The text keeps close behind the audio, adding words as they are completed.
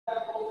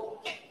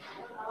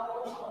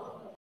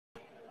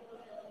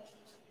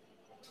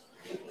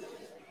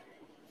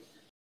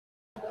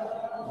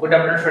Good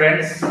afternoon,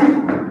 students.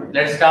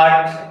 Let's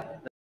start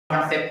the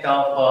concept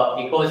of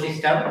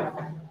ecosystem.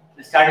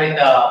 Let's start with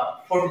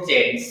food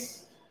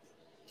chains.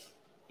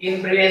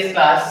 In previous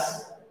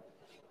class,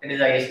 that is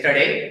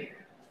yesterday,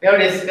 we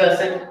have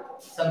discussed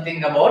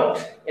something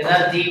about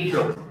energy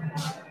flow.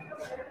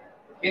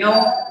 You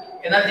know,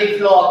 energy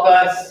flow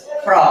occurs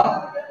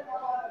from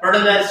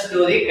producers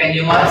to the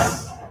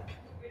consumers.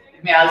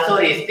 It may also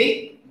reach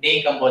the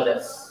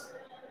decomposers.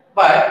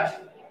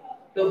 But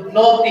to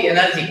flow the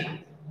energy,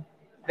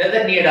 there is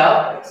a need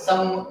of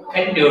some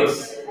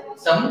conduits,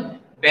 some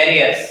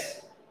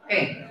barriers.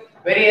 Okay,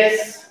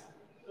 various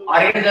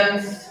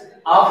organisms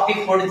of the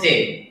food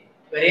chain,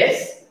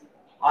 various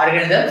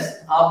organisms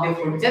of the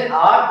food chain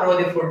or through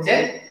the food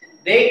chain,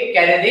 they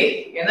carry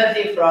the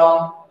energy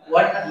from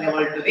one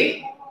level to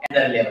the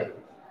other level.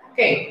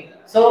 Okay,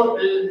 so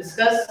we'll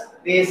discuss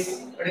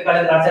this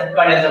particular concept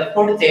called as a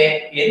food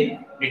chain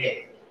in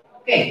detail.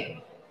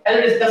 Okay, as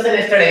we discussed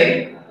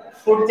yesterday,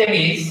 food chain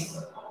is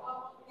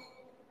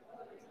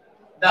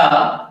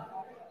the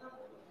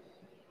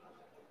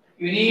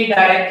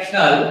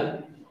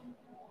unidirectional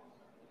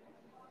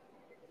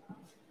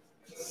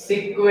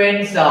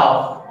sequence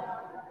of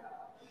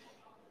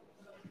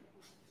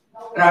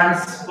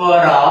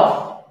transfer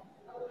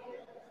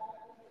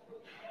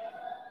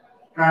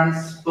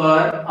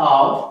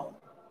of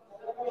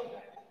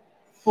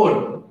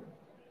food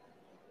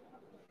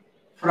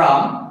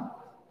from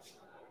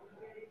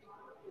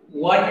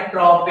one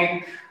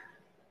trophic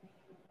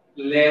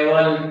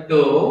level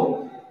to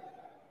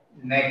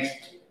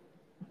next.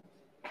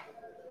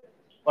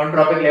 One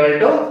trophic level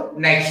to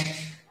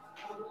next.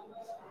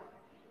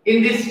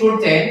 In this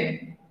food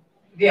chain,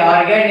 the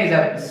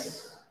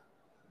organisms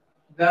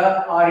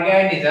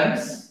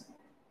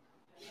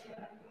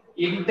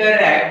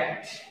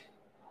interact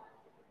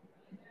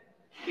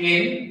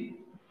in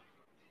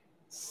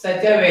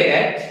such a way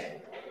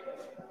that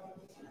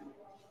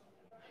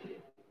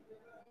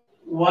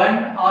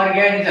one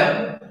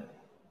organism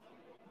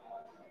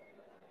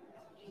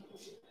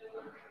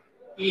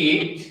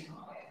eat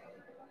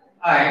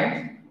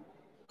and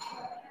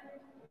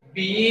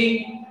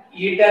being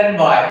eaten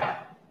by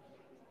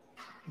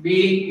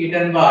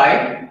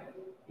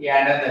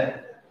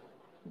another.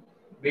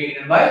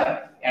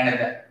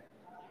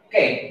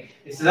 Okay,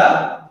 this is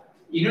a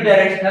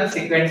unidirectional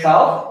sequence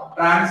of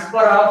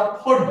transfer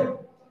of food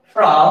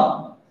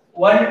from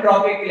one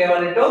trophic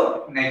level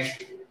to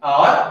next,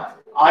 or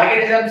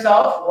organisms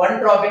of one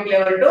trophic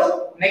level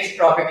to next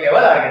trophic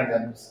level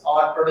organisms,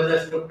 or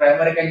producers to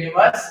primary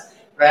consumers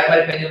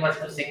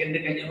to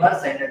secondary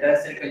consumers, and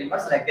tertiary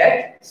consumers, like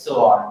that,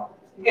 so on.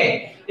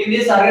 Okay, if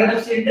these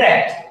organisms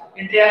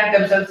interact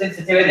themselves in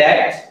such a way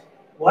that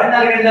one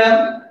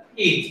organism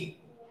eat,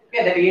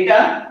 okay, that eat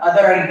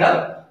other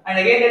organism, and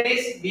again that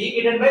is being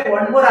eaten by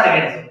one more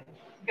organism,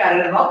 okay,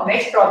 organism of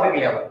next trophic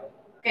level.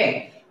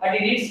 Okay, and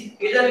it needs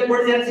either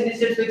food chain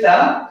initiates with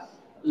a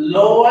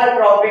lower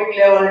trophic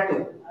level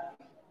to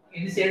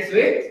initiates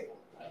with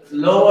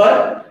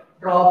lower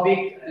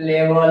trophic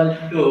level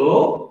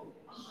to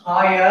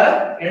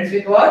higher ends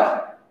with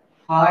what?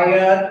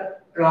 Higher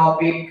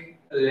trophic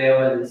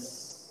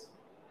levels.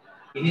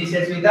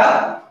 Initiates with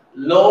a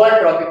lower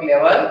trophic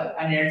level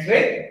and ends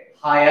with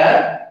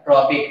higher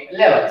trophic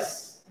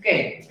levels.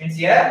 Okay, means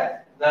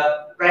here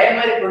the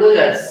primary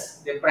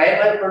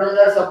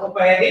producers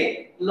occupy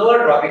the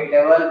lower trophic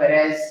level,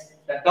 whereas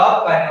the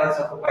top carnivores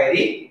occupy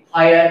the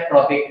higher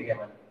trophic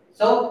level.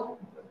 So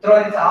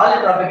through this all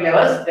the trophic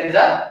levels, there is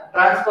a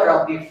transfer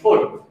of the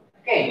food,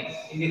 okay,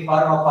 in the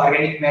form of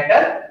organic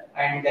matter,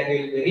 and then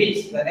we will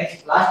reach the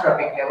next last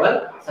trophic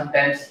level.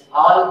 Sometimes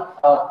all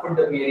food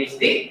will reach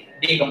the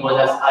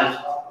decomposers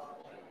also.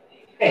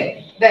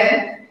 Okay,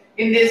 then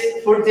in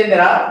this food chain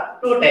there are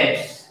two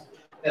types.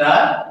 There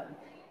are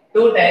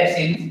two types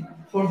in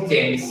food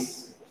chains.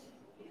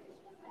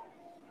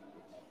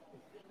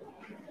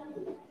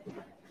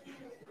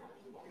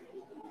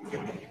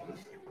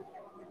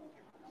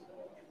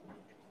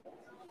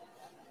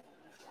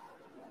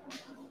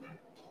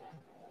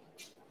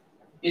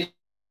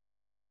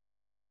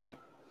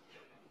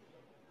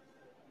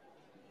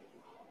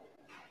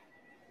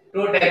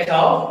 Two types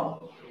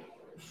of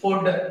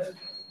food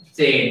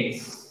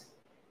chains.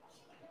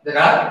 There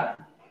are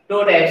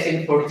two types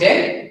in food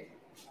chain.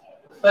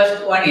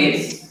 First one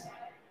is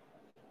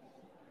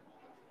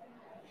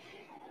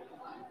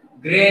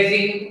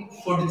grazing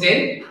food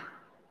chain.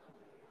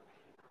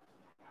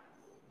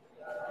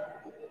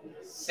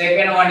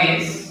 Second one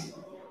is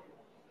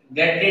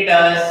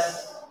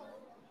detritus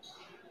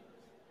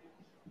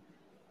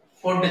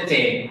food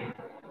chain.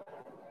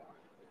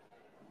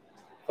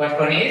 First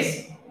one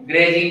is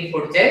grazing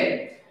food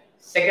chain.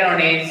 Second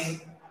one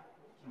is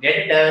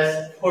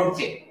detritus food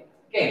chain.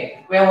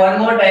 Okay, we have one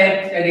more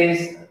type, that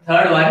is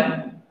third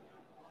one,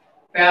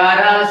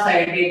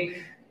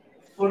 parasitic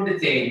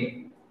food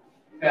chain.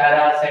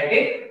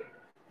 Parasitic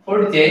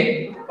food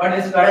chain. But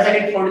this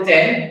parasitic food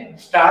chain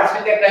starts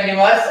with the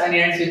consumers and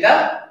ends with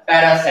the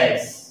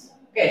parasites.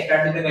 Okay,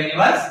 starts with the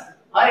consumers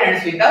or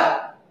ends with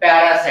the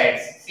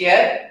parasites.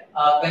 Here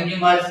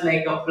consumers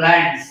like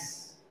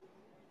plants.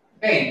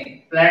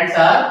 Okay, plants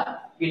are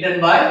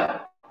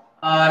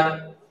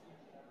are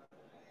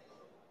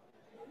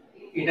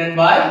eaten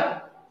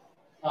by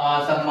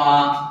some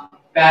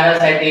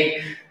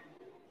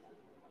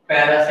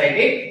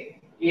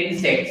parasitic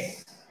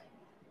insects.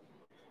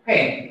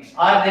 Okay,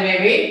 or they may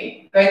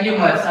be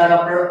consumers or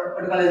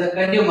what called as the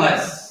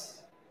consumers.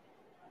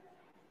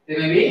 They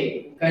may be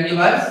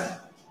consumers.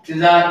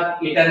 These are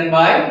eaten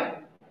by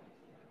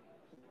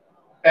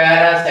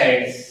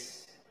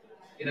parasites.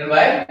 Eaten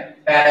by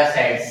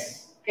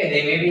parasites. Okay,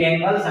 they may be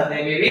animals or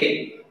they may be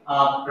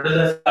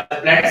producers of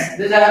plants.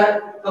 These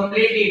are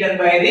completely eaten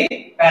by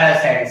the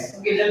parasites.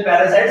 Okay, the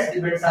parasites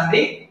depends on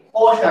the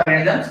host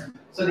organisms.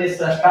 So this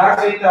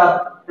starts with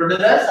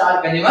producers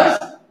or consumers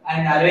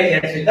and always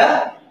ends with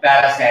the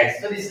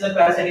parasites. So this is the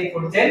parasitic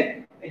food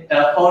chain. It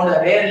found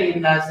rarely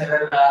in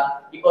several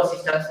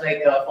ecosystems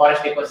like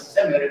forest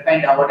ecosystem. You will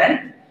find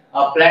abundant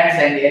plants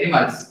and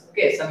animals.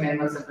 Okay, some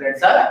animals and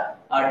plants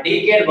are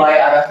decayed by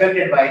or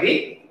affected by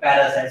the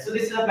parasites. So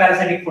this is a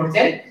parasitic food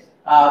chain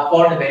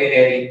found very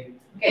rarely.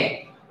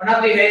 Okay, one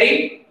of the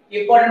very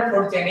important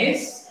food chain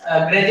is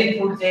grazing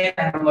food chain,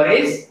 and number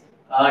is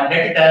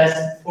detritus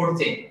food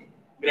chain.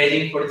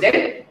 Grazing food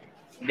chain,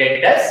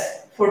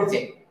 detritus food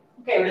chain.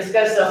 Okay, we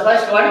discuss the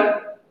first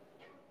one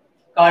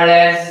called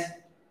as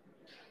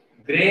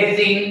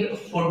grazing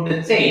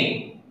food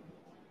chain.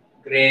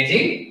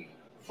 Grazing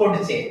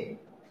food chain.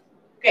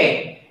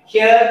 Okay,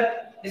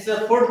 here this is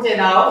a food chain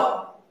of.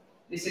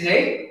 This is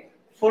a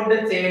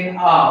food chain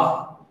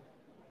of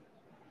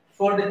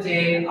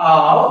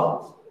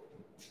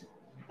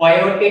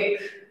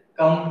biotic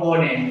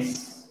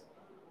components.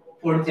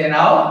 Food chain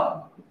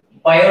of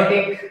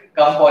biotic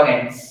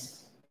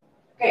components.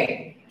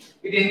 Okay,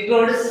 it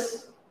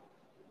includes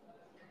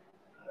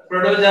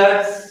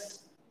producers,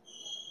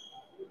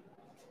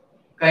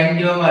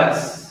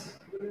 consumers.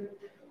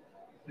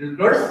 It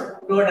includes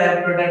two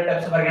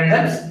types of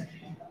organisms: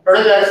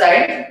 producers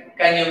and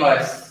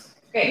consumers.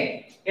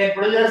 Okay, here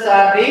producers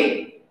are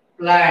the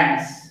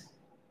plants.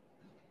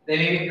 They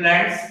may be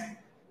plants,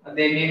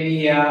 they may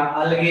be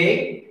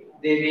algae,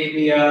 they may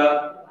be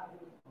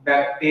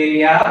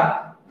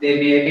bacteria, they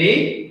may be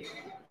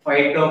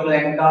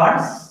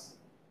phytoplanktons.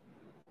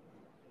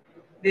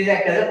 These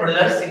act as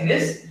producers in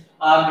this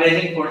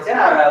grazing food chain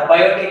or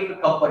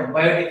biotic component,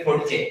 biotic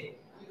food chain.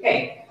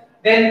 Okay.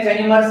 Then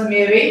consumers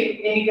may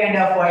be any kind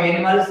of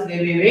animals. They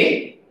may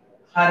be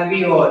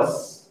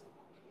herbivores.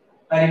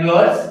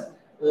 Herbivores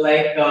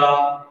like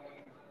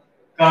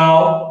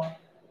cow.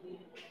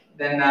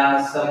 Then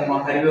some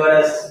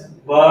herbivorous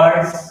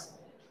birds,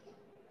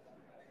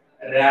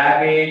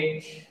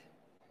 rabbit,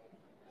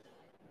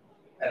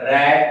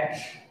 rat,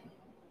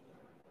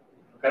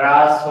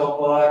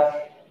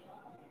 grasshopper,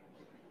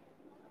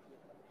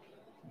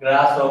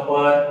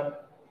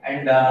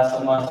 and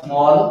some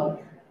small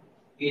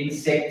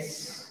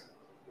insects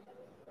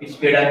which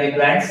feed on the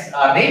plants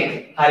are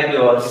the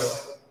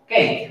herbivores.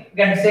 Okay, you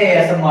can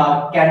say some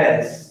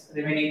cattle.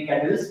 Remaining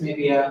cattle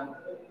maybe a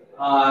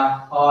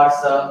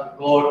horse,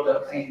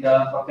 goat in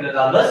the popular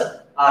numbers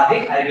are the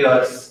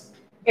herbivores.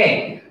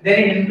 Okay, then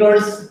it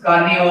includes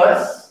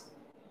carnivores.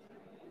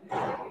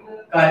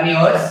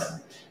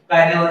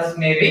 Carnivores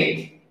may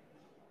be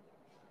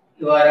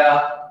your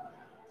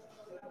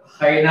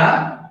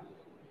hyena,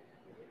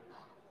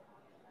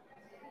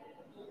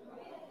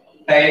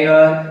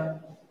 tiger,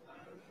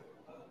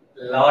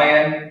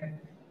 lion,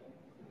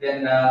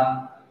 then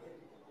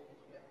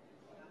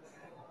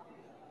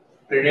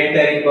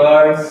predatory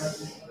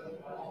birds,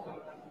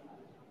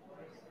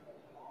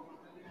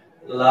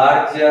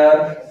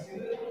 larger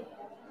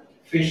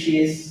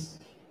fishes.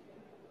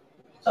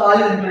 So all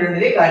is included in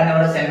the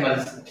carnivorous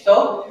animals.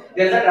 So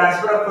there is a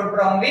transfer of food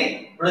from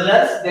the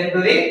producers then to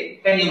the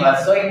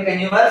consumers. So in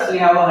consumers we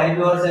have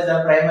herbivores as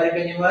the primary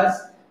consumers,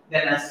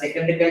 then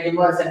secondary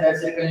consumers and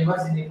tertiary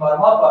consumers in the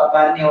form of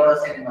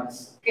carnivorous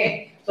animals.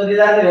 Okay. So these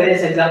are the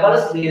various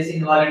examples. These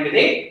involved into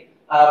the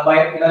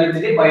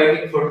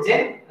biotic food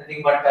chain.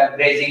 Nothing but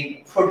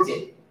grazing food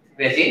chain.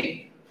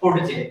 Grazing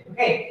food chain.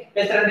 Okay.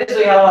 Based on this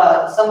we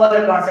have some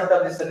other concept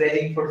of this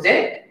grazing food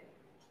chain.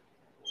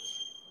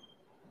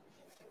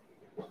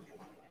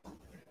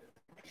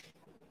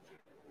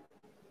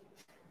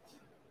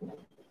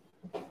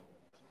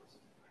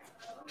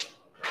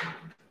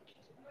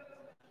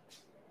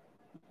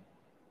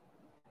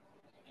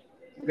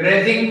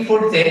 Grazing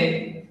food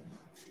chain,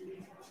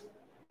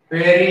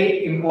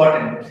 very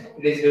important.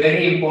 It is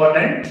very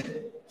important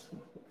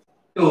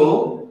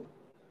to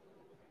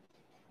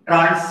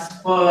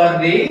transfer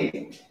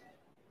the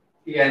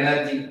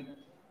energy.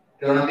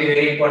 It is one of the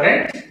very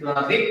important, one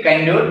of the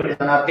conduit, it is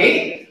one of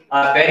the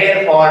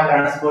barrier for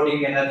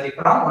transporting energy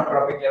from one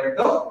trophic level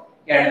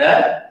to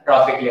another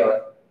trophic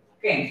level.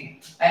 Okay,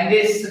 and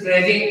this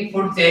grazing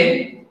food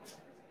chain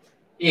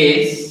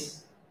is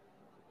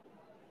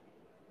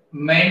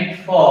meant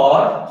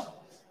for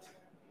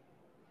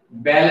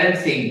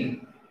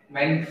balancing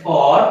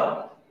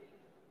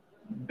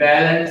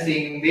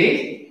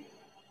the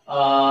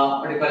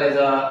what you call as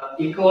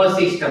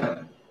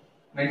ecosystem.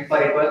 Meant for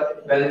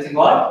balancing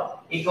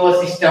what?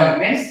 Ecosystem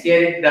means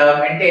here it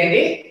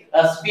maintain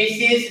the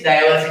species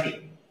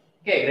diversity.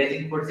 Okay,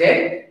 grazing food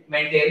chain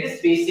maintain the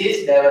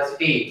species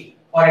diversity.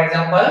 For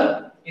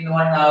example, in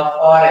one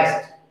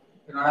forest,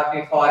 in one of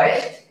the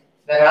forest,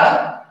 there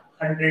are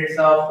hundreds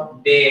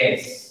of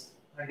deers.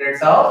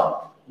 Hundreds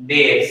of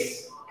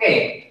deers.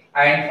 Okay,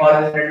 and for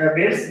the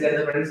predators, there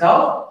is a presence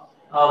of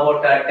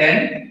about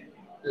 10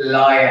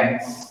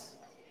 lions.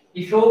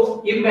 If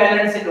you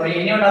imbalance it,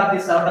 any one of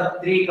these out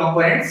of three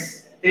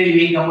components, three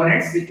living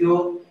components, if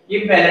you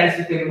imbalance,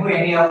 if you remove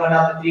any of one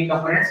of the three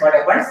components, what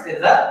happens? There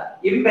is a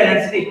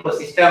imbalanced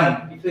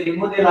ecosystem. If you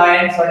remove the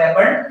lions, what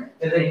happens?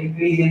 There is an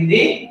increase in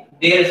the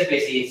deer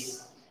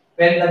species.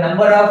 When the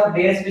number of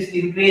deer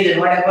species increases,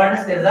 what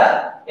happens? There is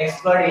a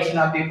exploitation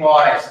of the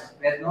forest.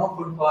 There is no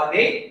food for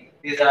the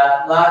these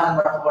are large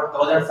number of about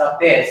thousands of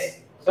deers.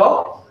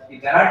 So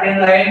if there are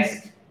 10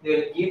 lions, they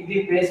will keep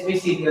the prey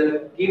species, they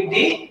will keep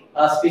the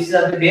species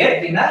of the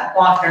deer in a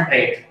constant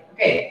rate.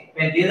 Okay,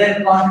 when these are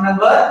in constant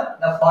number,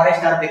 the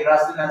forest or the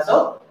grassland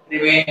also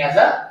remain as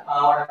a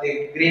one of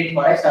the green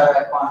forest or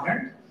a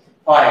constant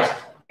forest.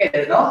 Okay,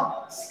 there is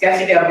no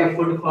scarcity of the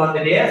food for the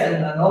deers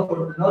and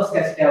no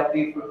scarcity of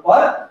the food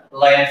for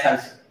lions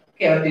also.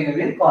 Okay, everything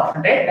will be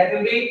constant rate. That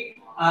will be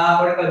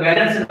what we call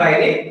balanced by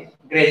the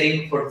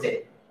grazing food chain.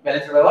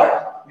 Balanced by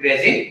what?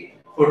 Grazing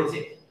food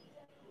chain.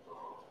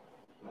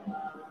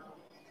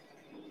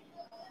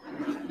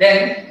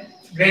 Then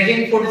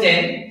grazing food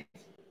chain,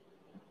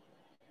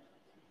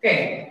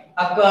 okay,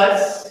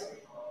 occurs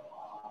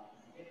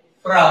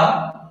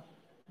from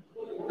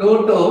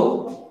 2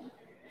 to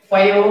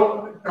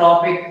 5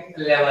 trophic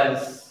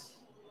levels.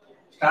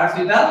 Starts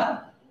with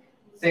what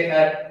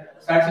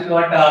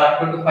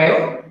 2 to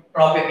 5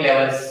 trophic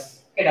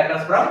levels. Okay, it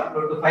occurs from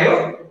 2 to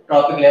 5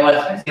 trophic levels.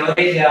 Means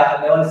average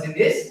levels in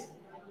this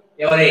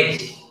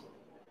average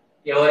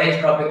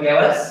trophic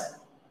levels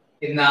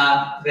in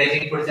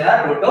grazing food chain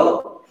are 2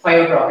 to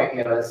 5 trophic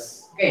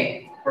levels.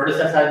 Okay,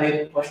 producers are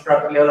the first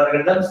trophic level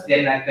organisms,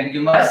 then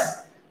consumers,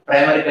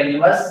 primary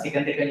consumers,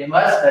 secondary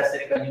consumers,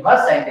 tertiary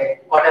consumers, and the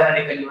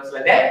quaternary consumers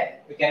were there.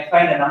 We can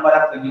find a number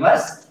of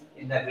consumers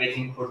in the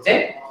grazing food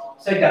chain.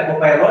 So it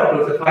occupies about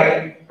 2 to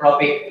 5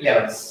 trophic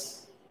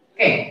levels.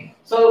 Okay,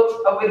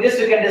 so with this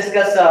we can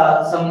discuss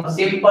some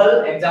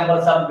simple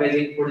examples of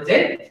grazing food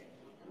chain.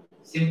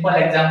 Simple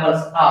examples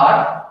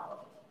are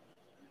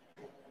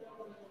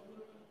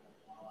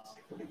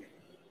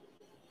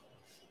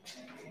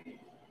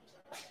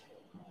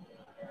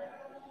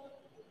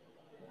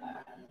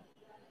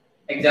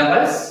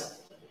examples.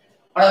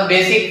 One of the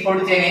basic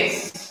food chain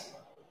is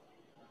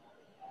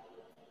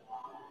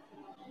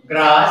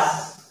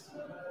grass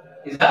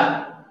is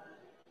a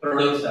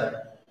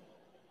producer.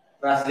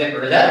 Grass is a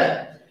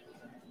producer.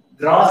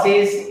 Grass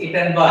is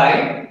eaten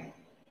by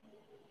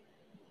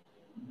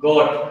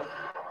goat.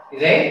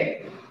 Is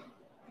a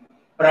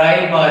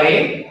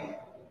primary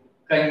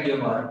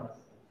consumer.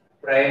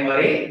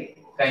 Primary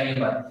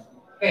consumer.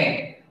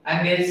 Okay,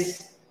 and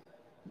this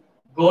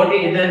goat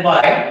is eaten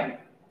by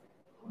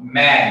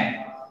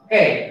man.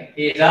 Okay,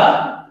 he is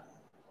a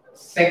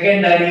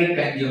secondary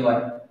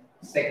consumer.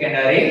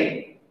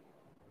 Secondary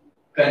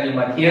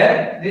consumer.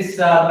 Here, this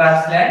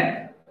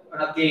grassland, one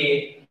of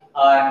the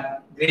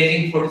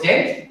grazing food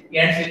chain,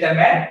 ends with a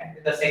man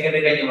with the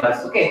secondary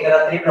consumers. Okay, there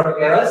are 3 trophic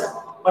levels.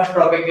 First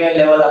trophic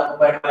level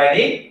occupied by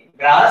the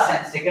grass,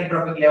 and second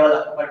trophic level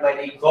occupied by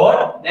the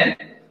goat. Then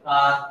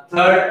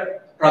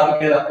third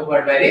trophic level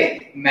occupied by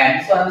the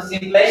man. So, on the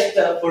simplest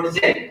food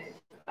chain,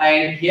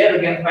 and here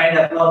we can find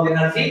the flow of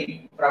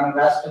energy from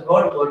grass to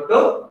goat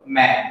to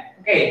man.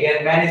 Okay,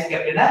 here man is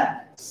kept in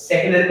a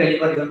secondary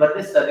consumer. Remember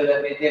this,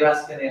 they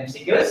ask in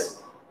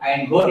MCQs,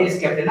 and goat is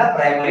kept in a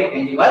primary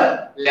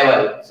consumer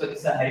level. So this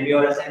is a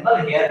herbivorous animal.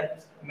 Here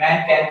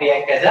man can be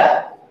act as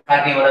a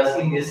carnivorous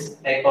in this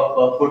type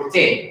of food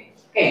chain.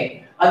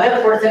 Okay,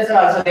 other food chains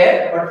are also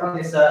there, apart from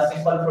this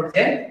simple food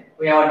chain.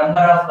 We have a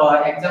number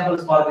of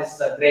examples for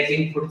this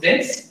grazing food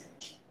chains.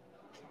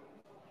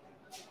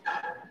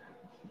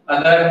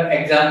 Other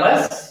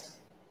examples.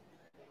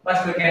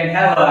 First, we can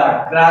have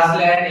a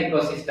grassland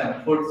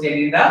ecosystem. Food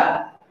chain in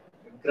the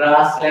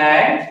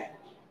grassland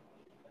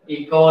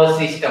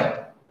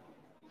ecosystem.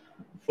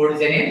 Food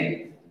chain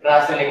in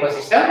grassland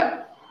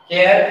ecosystem.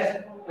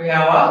 Here we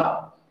have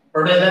a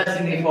producers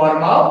in the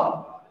form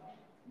of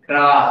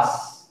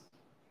grass.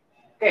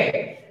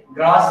 Okay,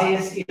 grass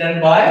is eaten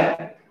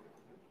by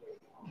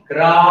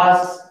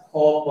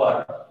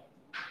grasshopper.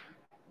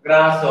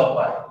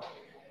 Grasshopper.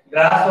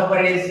 Grasshopper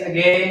is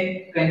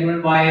again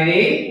consumed by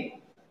the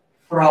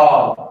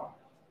frog.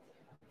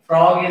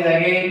 Frog is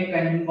again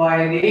consumed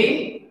by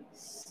the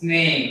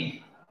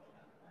snake.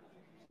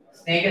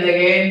 Snake is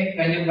again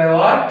consumed by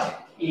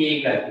what?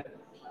 Eagle.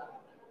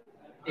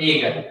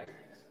 Eagle.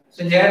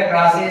 So here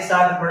grasses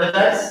are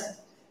producers,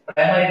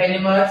 primary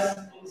consumers,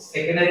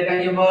 secondary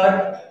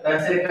consumer,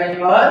 tertiary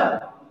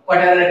consumer,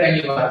 quaternary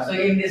consumer. So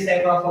in this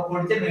type of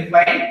food chain we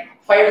find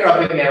 5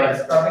 trophic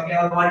levels. Trophic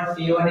level 1,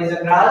 T1 is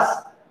a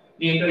grass,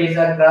 T2 is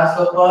a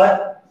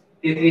grasshopper,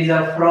 T3 is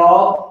a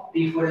frog,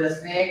 T4 is a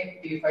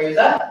snake, T5 is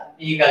a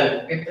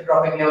eagle. Fifth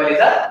trophic level is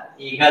a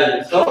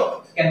eagle.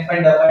 So you can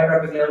find the 5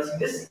 trophic levels in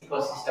this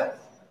ecosystem.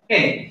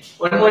 Okay.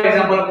 One more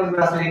example of this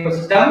grassland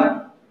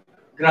ecosystem.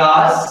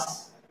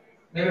 Grass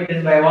may be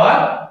eaten by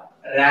what?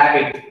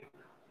 Rabbit.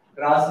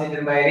 Grass is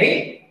eaten by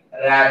the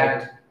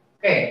rabbit.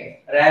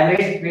 Okay.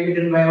 Rabbit may be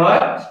eaten by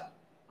what?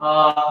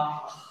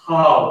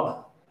 Hog.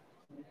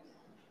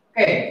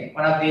 Okay,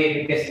 one of the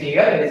biggest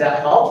figure is a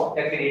hog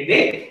that can eat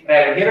the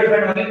rabbit. Here we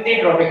find only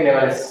 3 trophic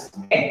levels.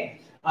 Okay.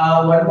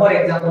 One more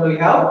example we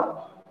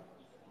have.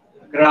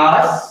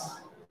 Grass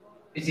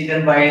is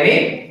eaten by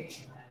the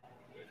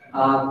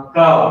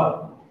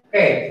cow.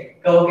 Okay,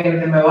 cow can be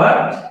eaten by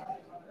what?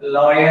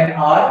 Lion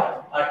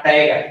or a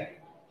tiger.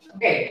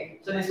 Okay,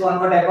 so this is one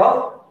more type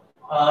of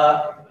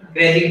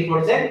grazing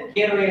food chain.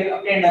 Here we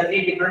obtained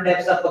 3 different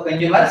types of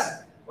consumers.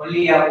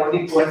 Only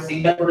one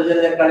single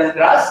producer that called as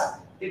grass.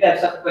 3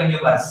 types of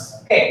consumers.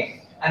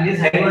 Okay, and these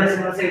herbivores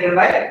are eaten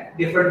by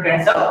different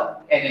kinds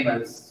of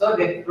animals. So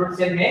the food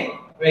chain may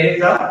vary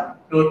from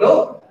 2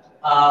 to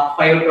 5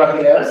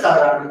 trophic levels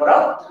or number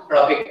of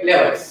trophic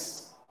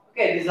levels.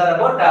 Okay, these are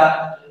about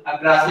a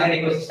grassland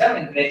ecosystem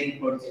and grazing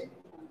food chain.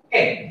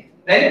 Okay,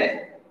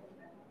 then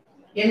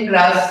in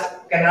grass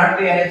cannot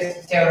be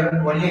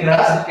only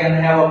grass. You can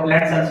have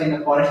plants also in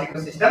the forest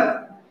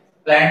ecosystem.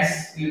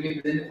 Plants will be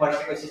within the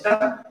forest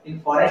ecosystem. In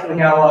forest, we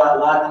have a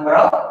large number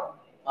of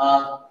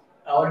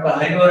our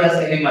herbivorous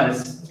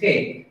animals.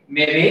 Okay,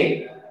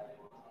 maybe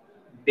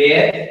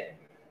bear.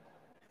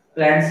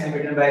 Plants will be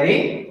eaten by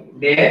the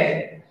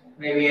bear.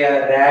 Maybe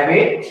a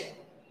rabbit.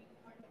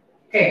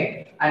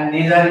 Okay, and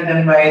these are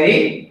eaten by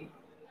the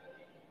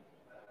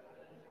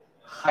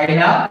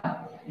hyena.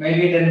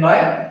 Maybe eaten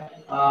by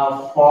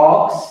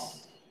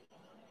fox.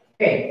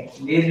 Okay,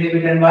 these will be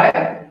eaten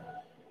by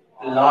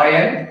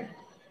lion,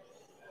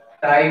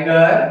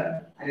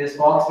 tiger, and this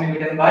fox will be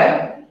eaten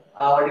by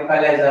what you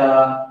call as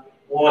a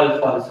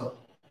wolf also.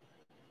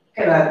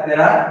 Okay,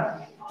 there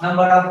are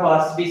number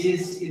of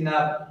species in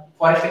a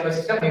forest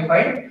ecosystem. We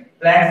find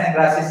plants and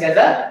grasses as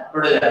a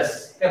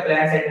producers. Okay,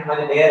 plants eaten by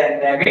the deer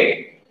and rabbit,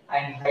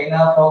 and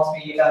hyena, fox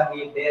may eat on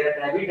the deer and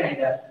rabbit,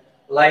 and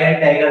lion,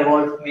 tiger,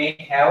 wolf may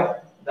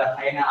have the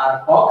hyena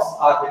or fox,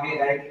 or they may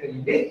directly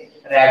eat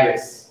the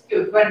rabbits.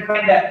 You can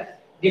find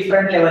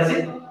different levels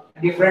in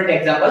different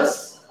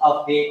examples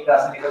of the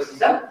grassland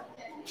ecosystem.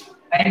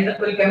 And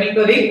we will come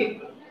into the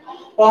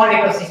pond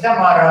ecosystem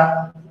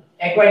or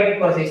aquatic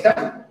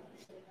ecosystem.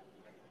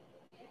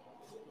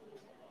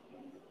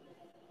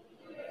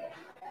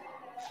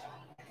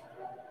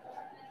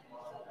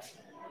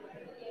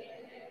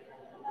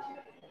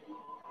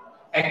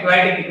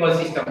 Aquatic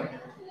ecosystem.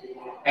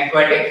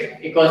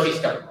 Aquatic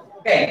ecosystem.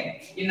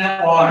 Okay, in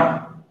a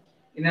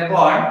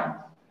pond,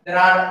 there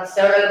are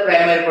several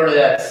primary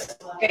producers.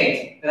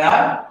 Okay, there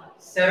are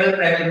several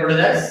primary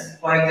producers.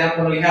 For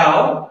example, we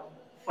have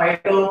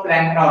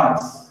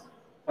phytoplanktons,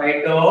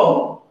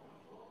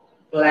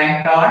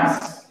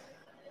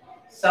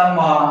 some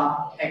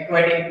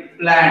aquatic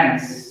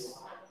plants,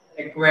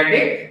 they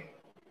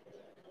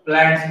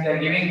are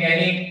giving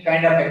any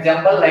kind of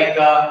example like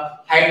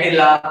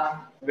Hydrilla,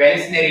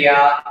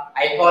 Vallisneria,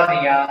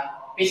 Icornia,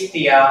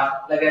 Pistia,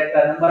 like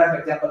that number of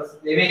examples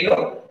they may give.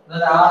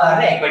 Those all are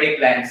the aquatic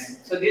plants.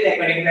 So these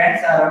aquatic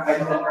plants are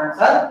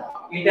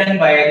eaten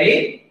by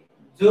the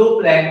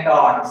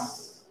zooplanktons,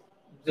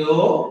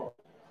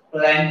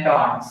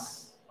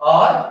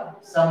 or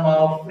some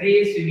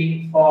free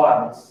swimming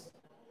forms.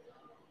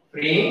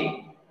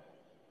 Free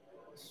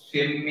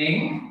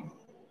swimming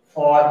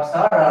forms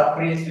are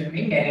free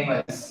swimming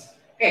animals.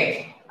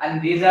 Okay,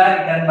 and these are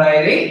eaten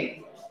by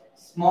the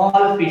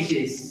small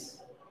fishes.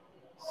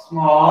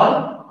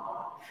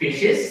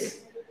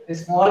 The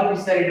small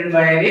fishes are eaten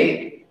by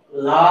the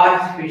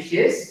large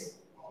fishes,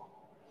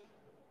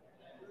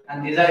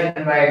 and these are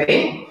eaten by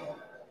the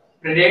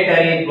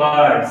predatory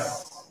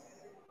birds.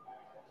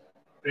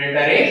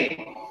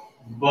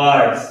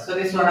 So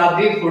this is one of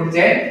the food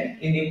chain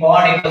in the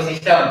pond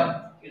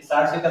ecosystem. It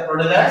starts with the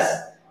producers.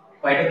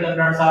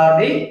 Phytoplanktons are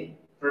the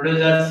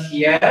producers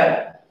here.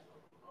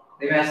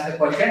 They may ask the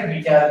question,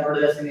 which are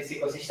producers in this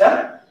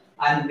ecosystem,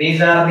 and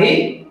these are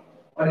the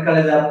what we call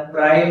as the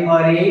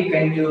primary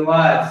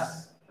consumers.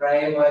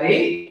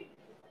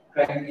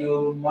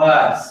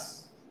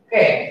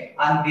 Okay,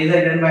 and these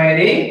are done by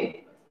the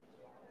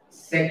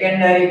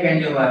secondary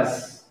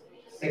consumers,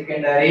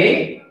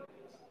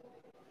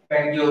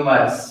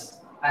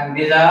 and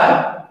these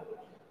are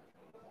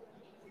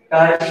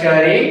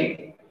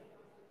tertiary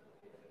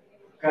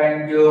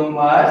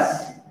consumers,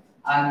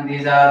 and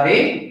these are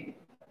the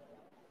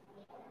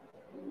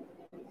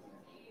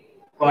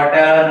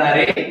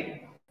quaternary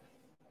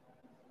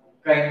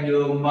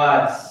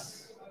consumers.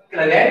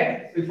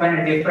 Like we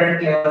find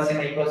different levels in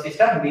the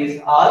ecosystem.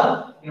 These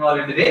all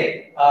involved in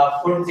the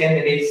food chain,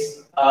 that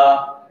is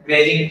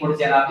grazing food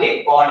chain of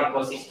the pond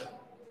ecosystem.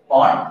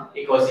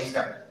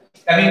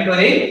 Coming to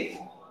the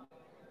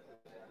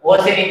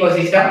ocean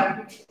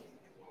ecosystem.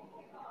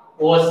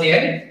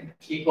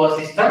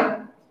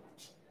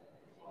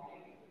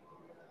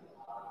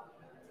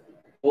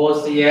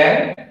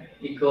 ocean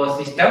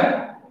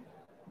ecosystem.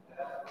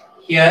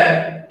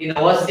 Here in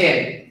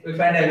ocean, we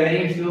find a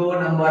very few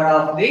number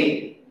of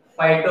the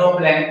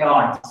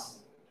phytoplanktons.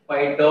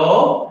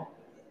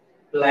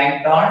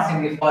 Phytoplanktons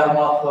in the form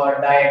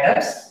of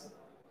diatoms.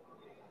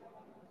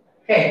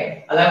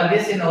 Okay, along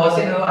this in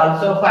ocean, we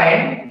also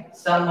find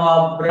some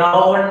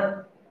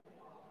brown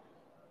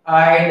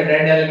and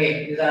red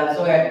algae. These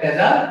also act as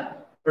a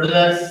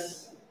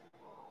producers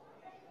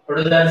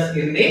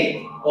in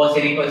the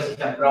ocean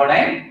ecosystem, brown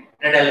and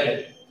red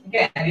algae.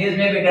 Okay, and these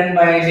may be done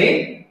by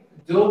the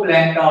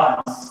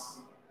zooplanktons.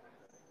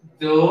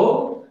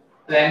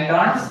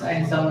 Zooplanktons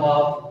and some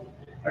of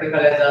what you call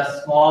as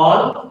a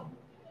small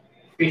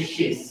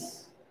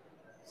fishes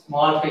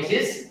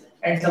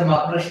and some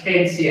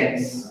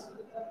crustaceans.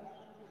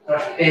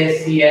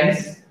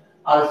 Crustaceans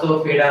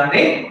also feed on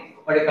the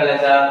what you call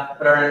as a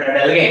brown and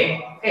red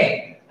algae.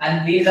 Okay,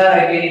 and these are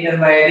again eaten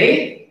by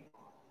the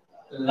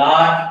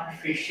large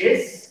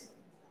fishes.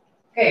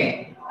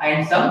 Okay,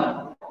 and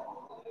some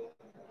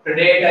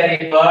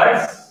predatory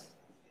birds.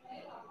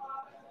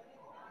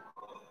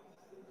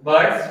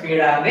 Birds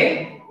feed on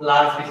the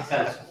large fishes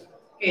also.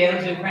 Okay, here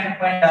we can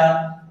find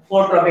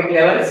four trophic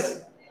levels.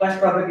 First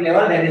trophic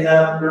level, that is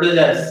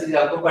producers, is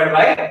occupied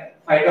by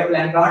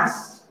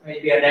phytoplanktons,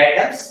 maybe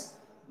diatoms.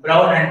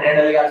 Brown and red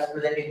algae also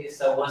present in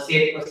this ocean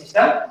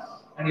ecosystem.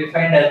 And we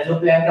find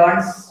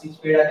zooplanktons, which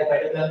feed on the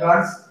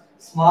phytoplanktons.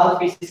 Small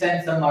fishes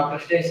and some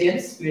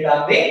crustaceans feed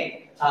on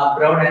the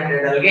brown and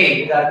red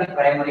algae. These are the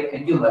primary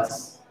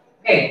consumers.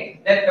 Okay,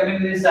 then coming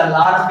to this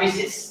large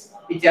fishes,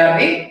 which are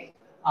the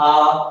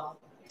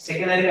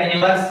secondary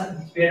consumers,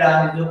 feed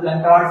on the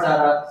zooplanktons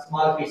or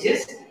small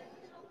fishes,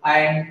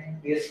 and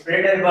these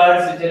predator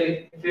birds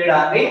usually feed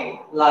on the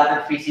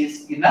larger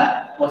fishes in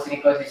the ocean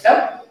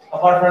ecosystem.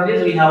 Apart from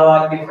this, we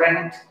have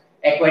different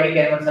aquatic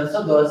animals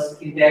also. Those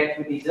interact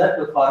with each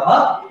other to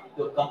form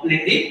to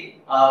complete the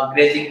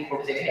grazing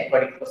food chain in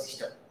aquatic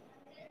ecosystem.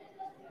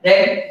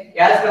 Then,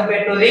 as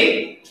compared to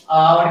the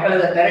what we call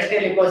the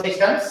terrestrial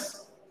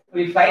ecosystems,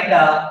 we find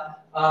a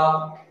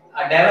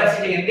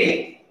diversity in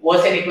the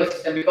ocean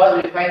ecosystem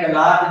because we find a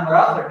large number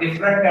of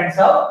different kinds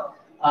of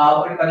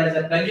what we call as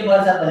the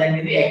consumers are present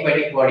in the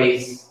aquatic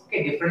bodies.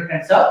 Okay, different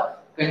kinds of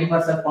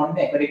consumers are found in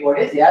the aquatic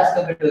bodies as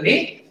compared to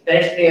the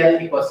terrestrial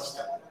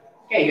ecosystem.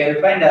 Okay, here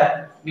we find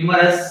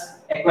numerous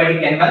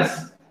aquatic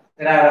animals.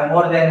 There are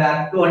more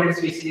than 200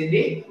 species in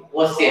the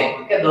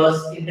ocean. Okay,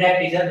 those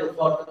interact each other to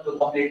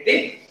complete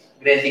the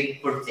grazing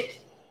food chain.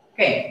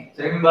 Okay,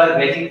 so remember,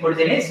 grazing food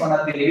chain is one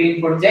of the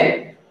living food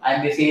chain,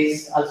 and this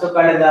is also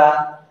called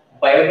the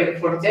biotic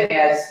food chain,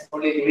 as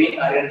only living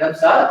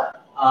organisms are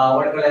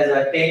what we call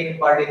as take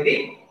part in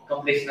the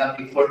completion of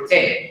the food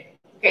chain.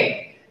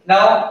 Okay,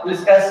 now we'll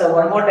discuss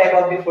one more type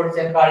of the food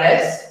chain called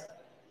as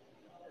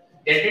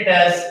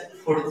detritus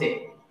food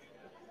chain.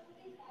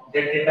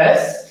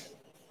 Detritus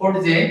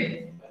food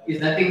chain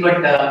is nothing but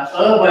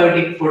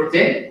abiotic food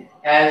chain,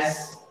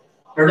 as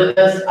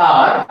producers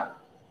are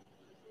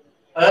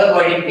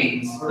abiotic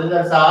things.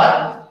 Producers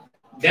are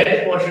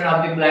dead portion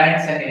of the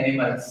plants and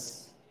animals.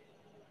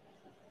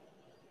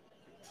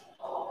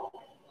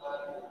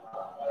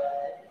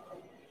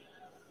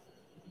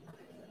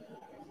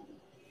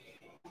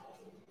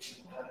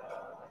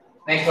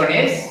 Next one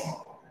is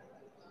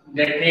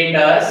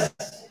detritus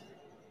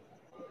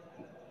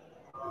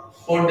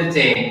food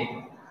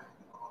chain.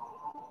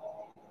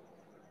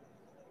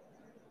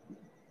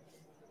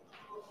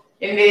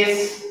 In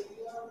this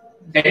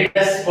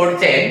detritus food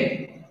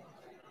chain,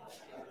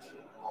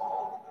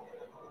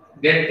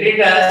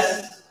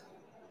 detritus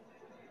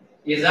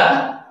is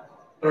a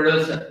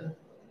producer.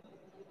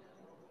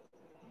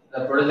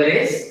 The producer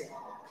is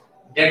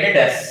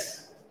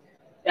detritus.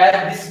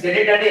 As this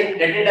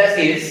detritus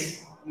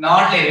is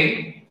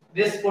non-living,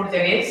 this food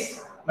chain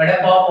is made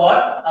up of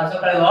what? Also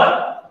called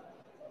what?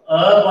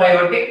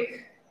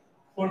 Abiotic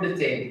food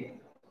chain.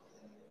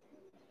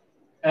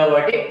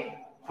 Abiotic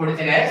food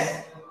chain,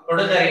 as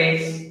producer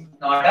is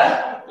not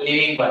a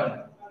living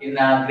one. In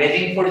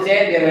grazing food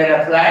chain, there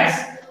were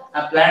plants,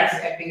 plants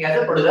acting as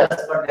a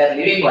producers, but they are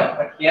living one.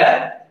 But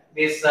here,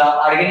 this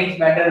organic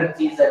matter,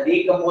 which is a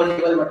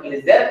decomposable material,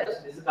 is there. So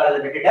this is called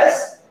the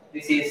detritus.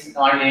 This is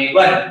non-living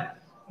one.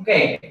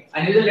 Okay,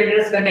 unusual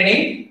detritus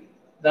containing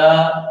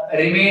the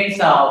remains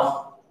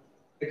of,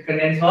 it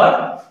contains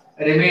what?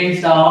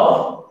 Remains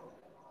of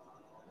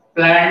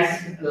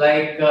plants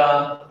like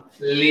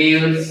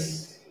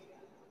leaves,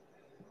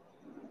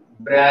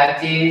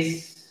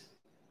 branches,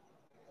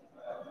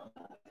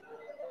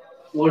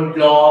 wood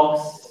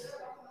logs,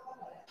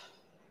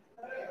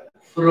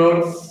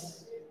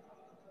 fruits,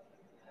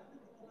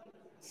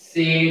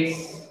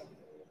 seeds,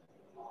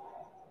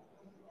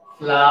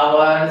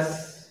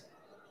 flowers,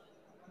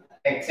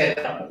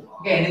 etc.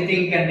 Okay,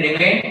 anything can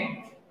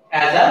remain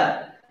as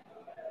a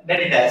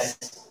detritus.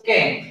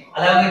 Okay,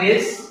 along with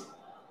this,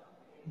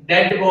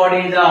 dead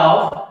bodies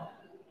of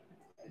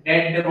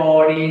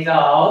animals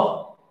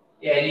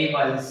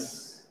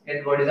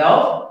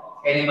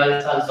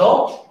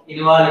also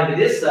involved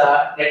into this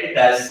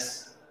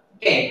detritus.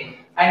 Okay,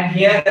 And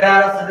here there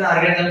are certain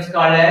organisms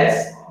called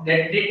as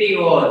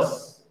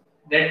detritivores.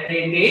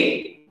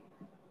 Detritivores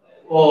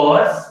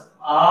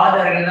are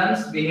the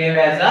organisms behave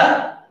as a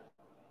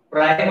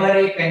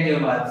primary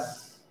consumers.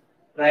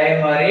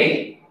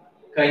 Primary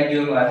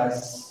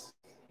consumers.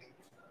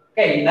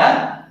 Okay, in the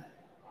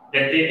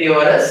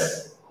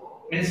detritivores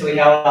means we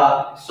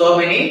have so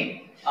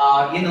many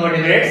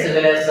invertebrates as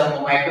well as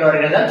some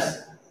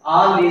microorganisms.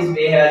 All these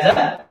behave as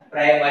a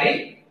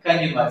primary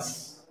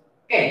consumers.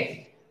 Okay.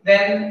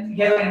 Then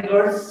here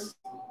includes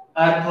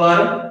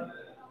earthworm,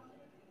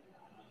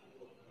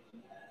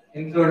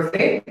 includes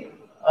the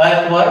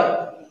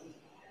earthworm,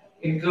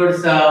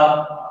 includes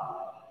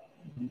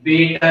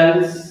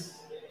beetles,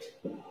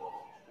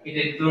 it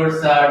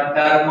includes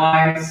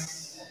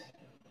termites,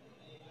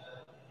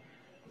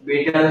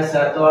 beetles,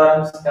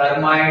 earthworms,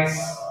 termites,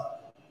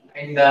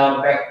 and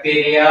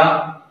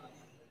bacteria,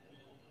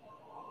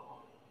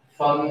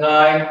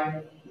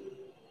 fungi,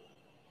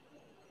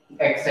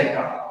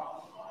 etc.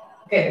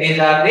 Okay, these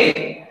are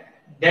the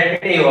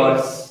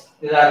detritivores.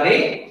 These are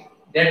the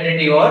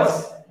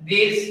detritivores.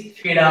 These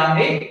feed on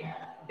the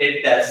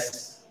dead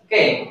dust.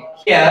 Okay,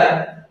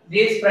 here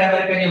these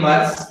primary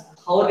consumers,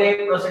 how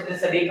they proceed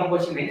this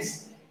decomposition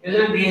means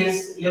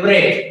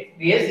usually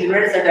these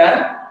liberate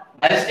certain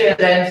digestive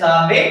enzymes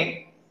on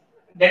the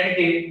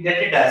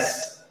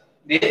detritus.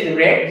 These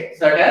liberate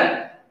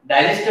certain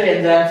digestive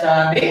enzymes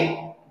on the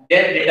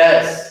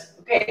detritus.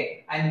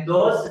 Okay, and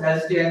those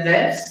digestive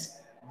enzymes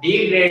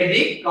degrade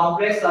the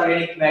complex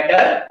organic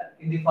matter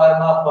in the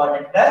form of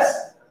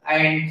detritus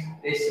and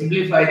they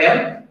simplify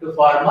them to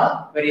form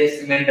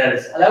various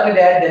minerals. Along with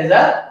that, there is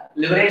a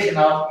liberation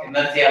of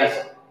energy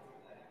also.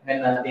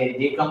 When they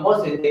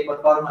decompose, when they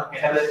perform a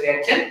catalytic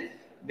reaction,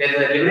 there is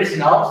a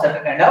liberation of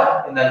certain kind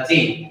of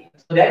energy.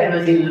 So that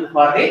energy is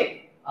for the they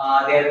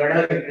are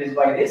better produced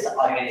by these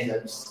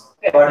organisms.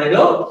 Okay, what do they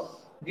do?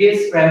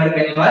 These primary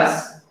consumers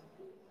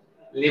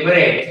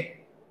liberate.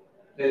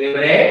 They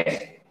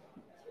liberate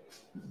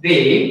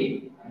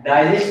the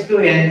digestive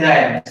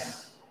enzymes.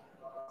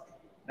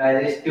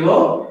 Digestive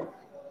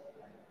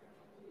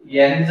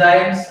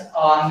enzymes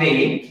on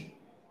the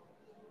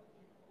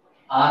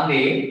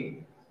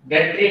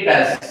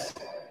detritus.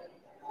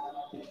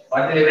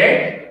 What they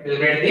liberate? They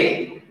liberate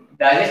the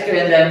digestive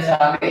enzymes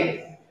on the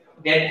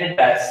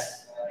detritus.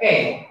 Okay,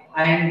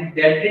 and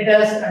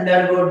detritus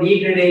undergo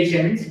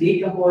degradations,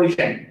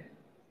 decomposition.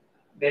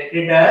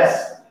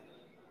 Detritus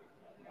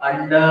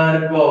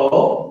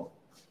undergo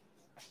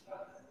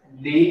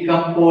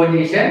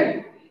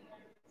decomposition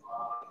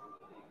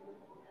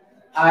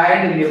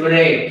and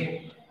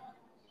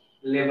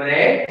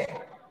liberate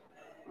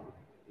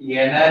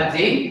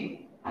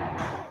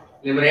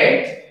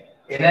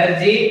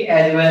energy,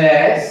 as well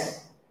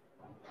as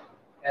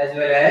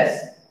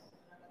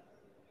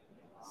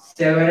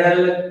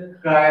several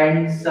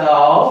kinds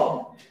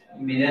of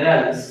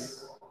minerals.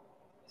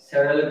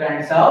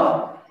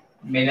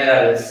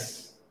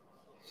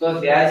 So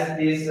there's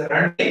this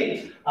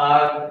running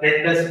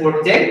detritus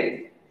food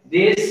chain.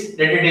 These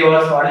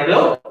detritivores what they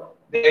do?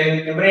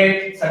 They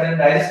liberate certain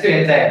digestive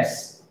enzymes.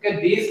 Okay,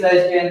 these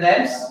digestive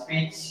enzymes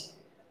which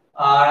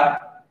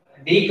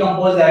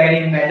decompose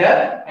organic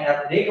matter, and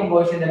after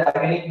decomposition, that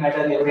organic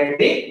matter liberate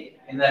the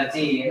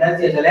energy as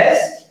well as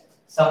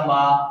some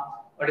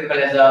what you call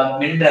as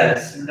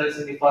minerals in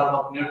the form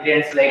of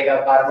nutrients like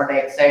carbon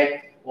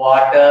dioxide,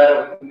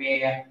 water,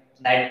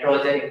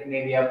 nitrogen, it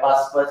may be a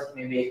phosphorus, it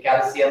may be a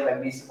calcium,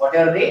 magnesium,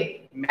 whatever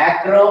the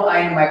macro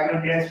and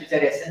micronutrients which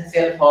are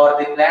essential for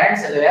the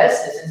plants as well as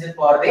essential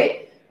for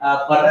the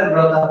further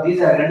growth of these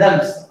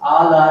organisms,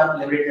 all are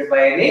liberated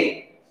by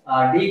the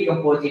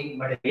decomposing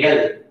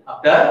material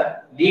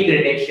after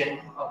degradation,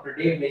 after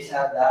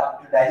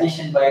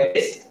digestion by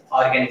these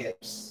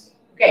organisms.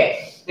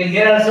 Okay, then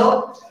here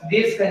also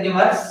these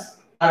consumers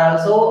are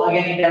also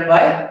again eaten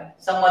by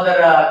some other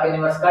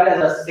consumers called as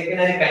a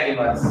secondary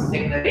consumers.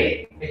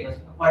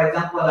 For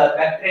example,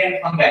 bacteria and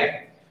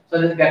fungi. So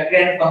this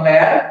bacteria and fungi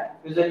are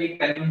usually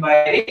consumed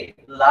by the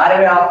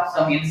larvae of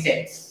some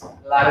insects.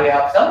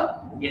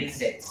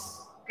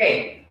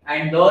 Okay,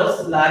 and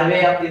those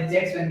larvae of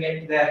insects when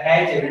get the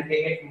hatch, when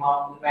they get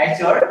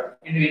matured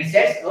into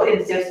insects, those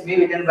insects may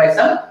be eaten by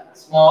some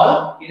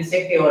small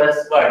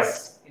insectivorous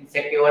birds.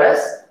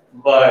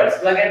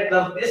 So again,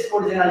 this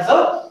food chain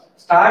also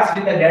starts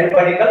with the dead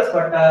particles,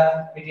 but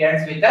it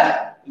ends with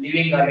the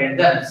living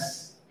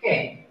organisms.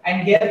 Okay,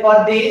 and here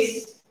for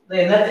this,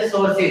 the energy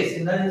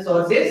sources,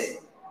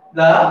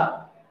 the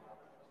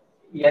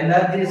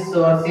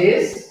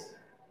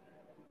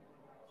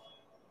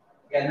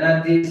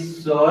energy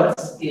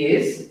source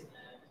is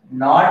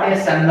not a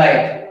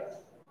sunlight,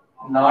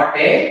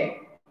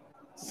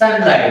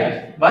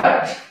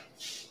 but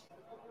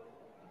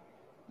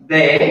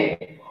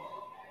they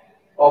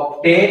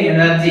obtain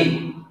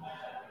energy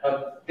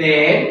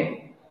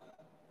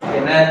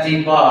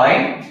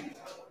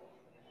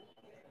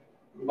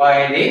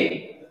by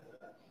the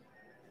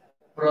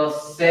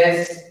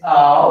process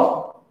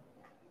of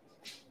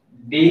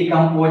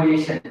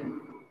decomposition.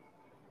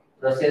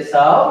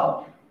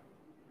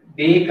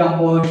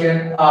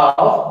 decomposition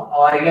of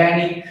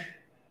organic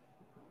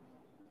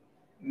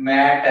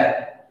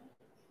matter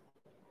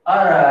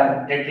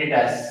or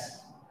detritus.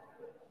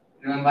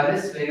 Remember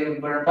this very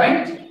important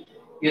point.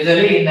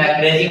 Usually in a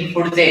grazing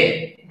food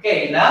chain,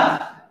 okay, in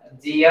a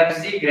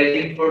GFC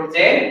grazing food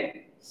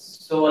chain,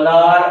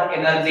 solar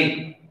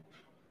energy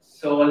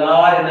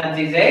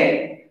is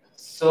a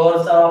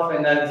source of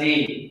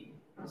energy,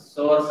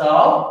 for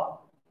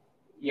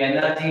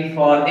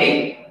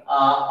the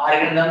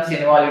organisms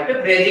involved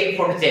in grazing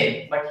food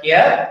chain. But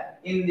here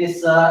in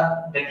this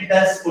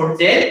detritus food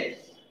chain,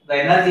 the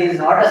energy is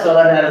not a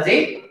solar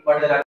energy,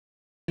 but the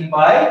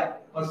by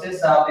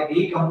process of the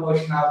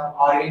decomposition of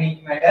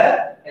organic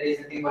matter, that is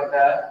nothing but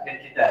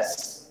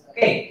detritus.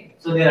 Okay,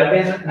 so there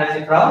appears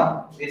energy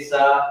from this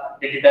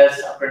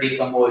detritus after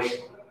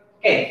decomposition.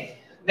 Okay,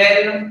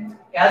 then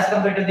as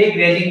compared to the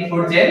grazing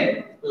food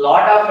chain,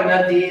 lot of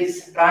energy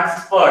is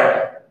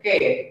transferred.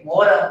 Okay,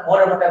 more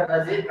amount of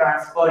energy is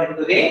transferred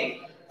into the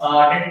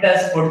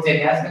detritus food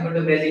chain as compared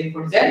to grazing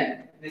food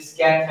chain. This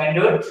can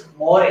conduct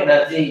more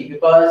energy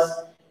because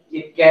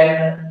it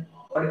can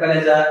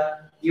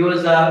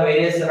use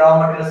various raw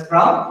materials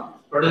from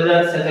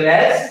producers as well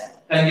as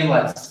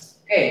consumers.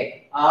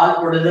 Okay, all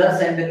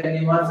producers and the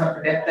consumers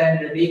of death and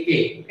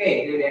decay.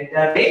 Okay, they will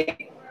enter the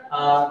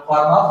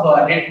form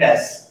of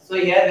detritus. So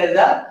here there is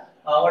a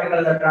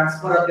the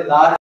transfer of the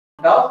large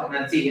amount of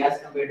energy as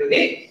compared to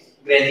the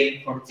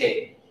grazing food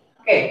chain.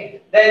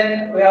 Okay,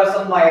 then we have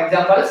some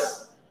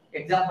examples.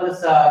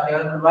 Examples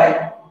developed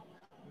by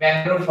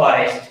mangrove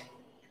forest.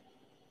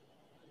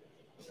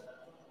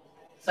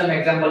 Some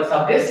examples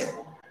of this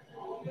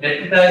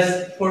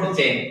detritus food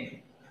chain.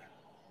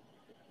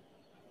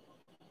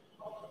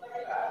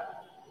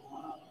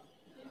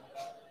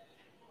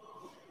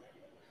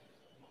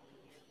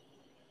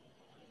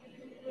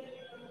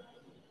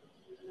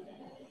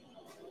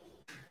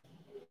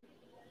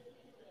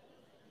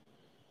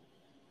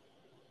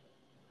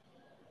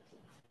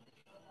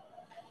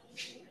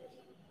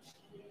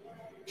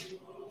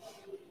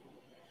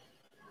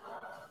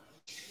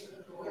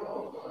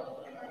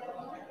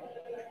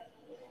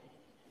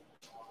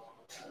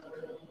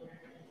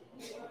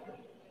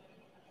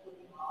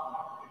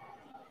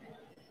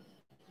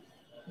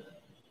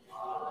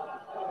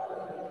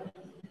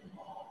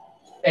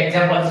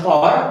 Examples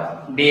for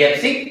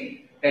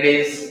DFC, that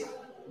is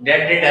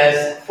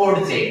detritus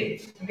food chain.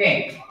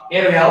 Okay,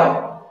 here we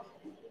have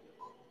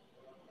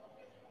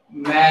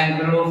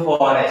mangrove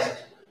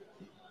forest.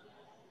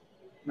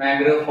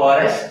 Mangrove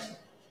forest.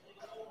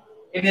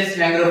 In this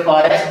mangrove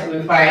forest,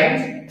 we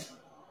find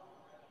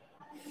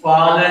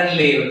fallen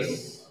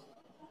leaves,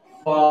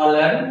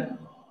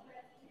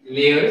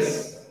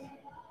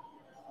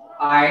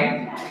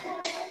 and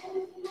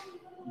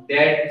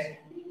dead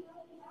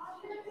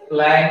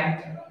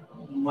plant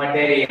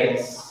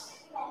materials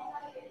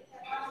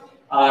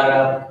or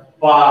other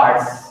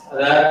parts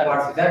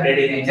which are dead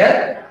in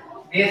nature.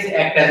 These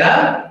act as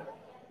a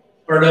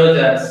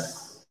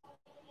producers.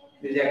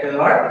 These act as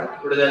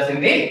what? Producers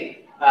in the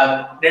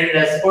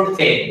detritus food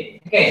chain.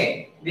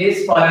 Okay,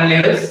 these fallen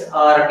leaves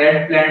or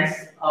dead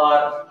plants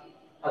or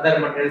other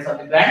materials of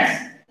the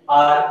plants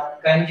are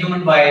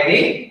consumed by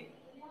the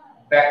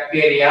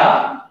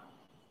bacteria,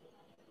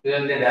 the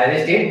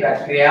digestive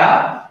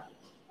bacteria,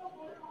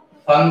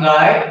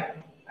 fungi,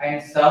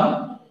 and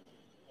some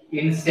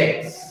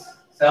insects.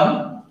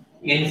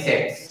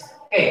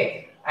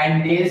 Okay,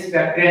 and these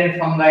bacteria and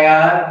fungi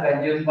are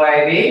consumed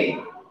by the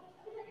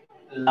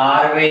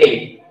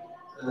larvae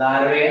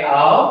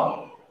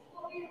of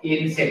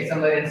insects. Some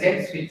other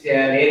insects which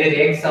lay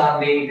their eggs on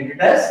the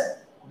detritus,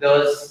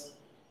 those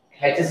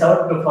hatches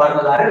out to form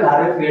a larvae.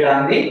 Larvae feed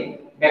on the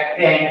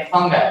bacteria and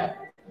fungi.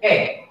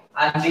 Okay,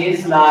 and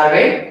these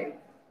larvae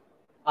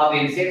of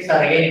insects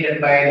are again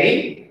eaten by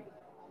the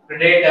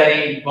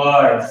predatory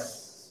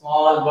birds,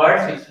 small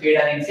birds which feed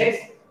on insects,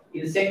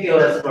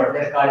 insectivorous birds.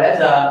 They are called as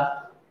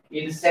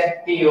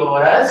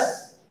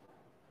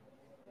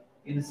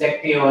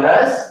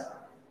insectivorous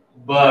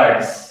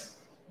birds.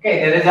 Okay,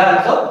 there is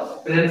also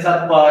presence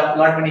of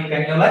lot many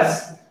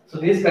consumers. So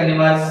these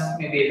consumers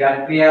may be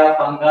bacteria,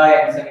 fungi,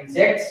 and some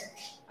insects,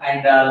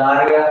 and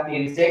larvae of the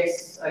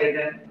insects are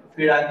eaten,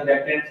 feed on the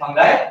bacteria and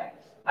fungi,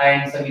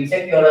 and some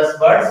insectivorous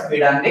birds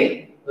feed on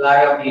the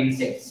larvae of the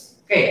insects.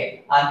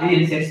 Okay, and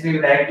these insects will be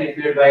directly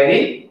fed by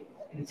the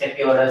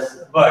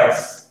insectivorous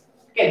birds.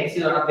 Okay, this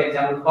is one of the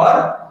examples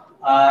for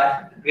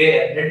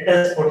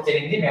detritus food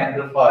chain in the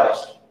mangrove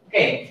forest.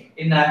 Okay,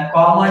 in a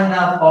common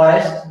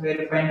forest, where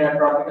we find a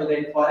tropical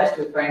rainforest,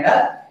 we find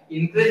a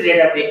increased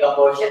rate of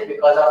decomposition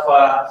because of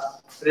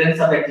presence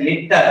of that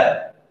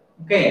litter.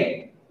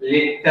 Okay,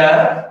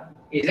 litter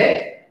is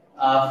a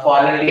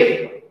fallen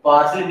leaf,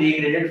 partially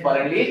degraded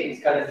fallen leaf.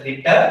 It's called as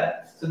litter.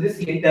 So this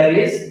litter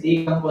is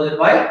decomposed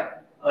by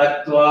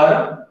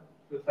earthworm.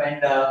 We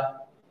find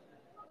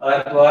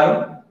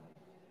earthworm,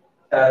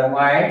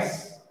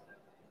 termites.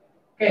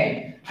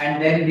 Okay,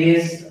 and then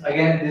these are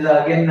again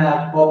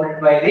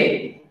cooperated by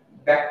the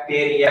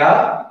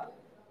bacteria,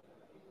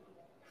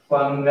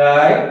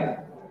 fungi,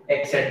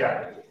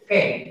 etc.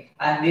 Okay,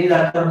 and these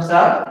earthworms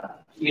are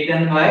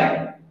eaten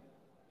by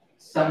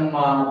some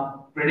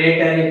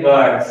predatory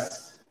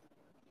birds.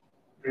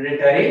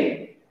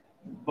 Predatory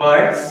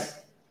birds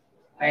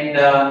and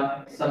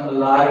some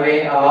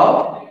larvae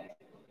of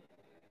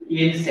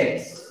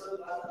insects.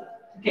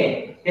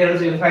 Okay, here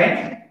also you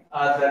find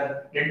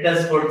the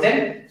predators food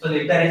chain. So the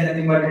is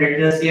nothing but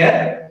predators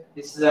here.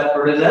 This is the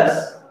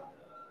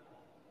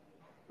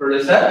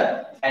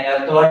producer, and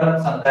earthworm,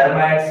 some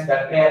termites,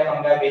 bacteria,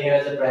 fungi behave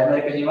as a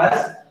primary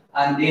consumers,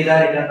 and these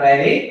are eaten by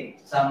the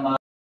some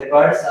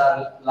birds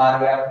or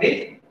larvae of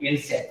the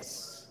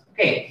insects.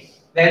 Okay,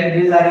 then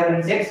these are the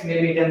insects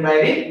may be eaten by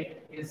the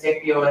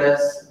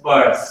insectivorous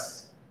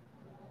birds.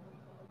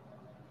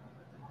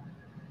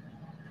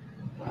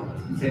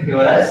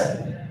 Insectivorous,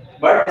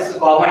 but this is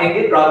common in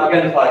the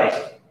tropical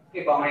forest.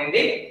 Okay, common in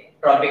the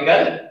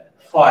tropical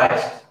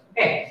forest.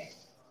 Okay,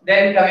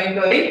 then coming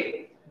to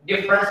the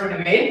difference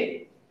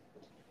between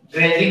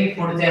grazing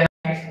food chain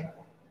and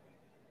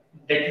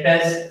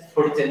detritus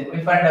food chain. We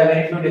find a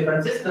very few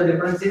differences. The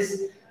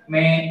differences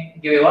may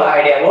give you an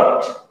idea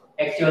about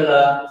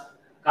actual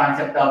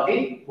concept of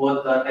the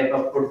both type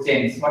of food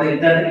chains. What is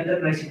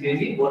interconnection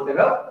between both type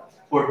of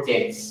food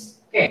chains?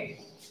 Okay,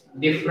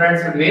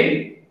 difference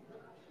between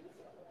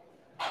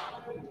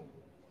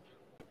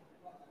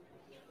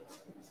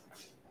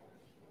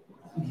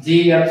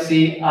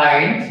GFC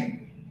and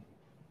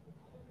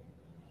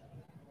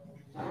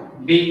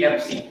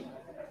DFC.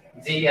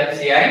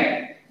 GFC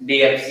and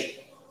DFC.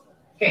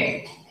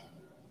 Okay.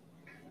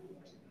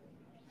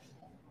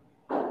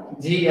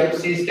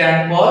 GFC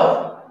stand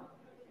for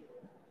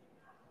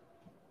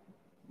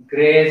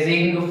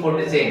grazing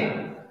food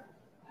chain.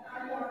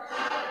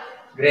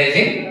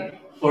 Grazing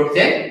food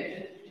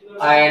chain,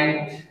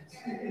 and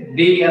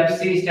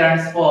DFC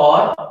stands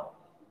for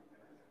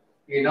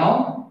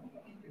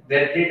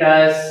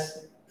detritus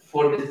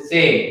food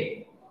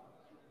chain.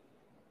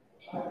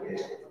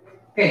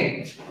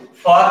 Okay.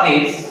 For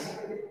this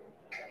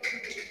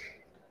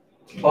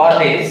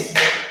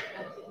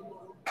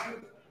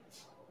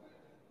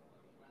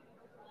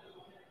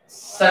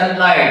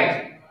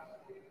sunlight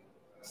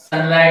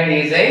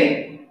is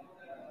a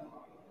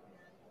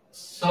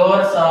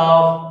source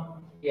of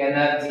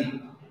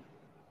energy.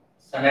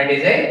 Sunlight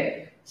is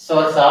a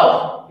source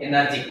of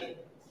energy.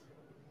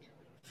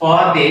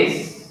 For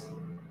this,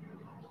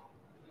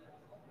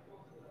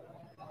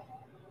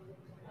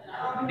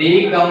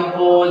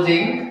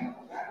 decomposing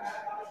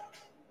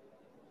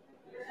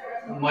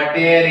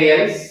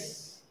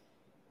materials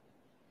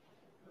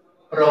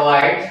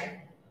provide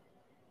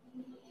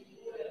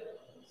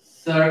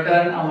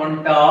certain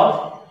amount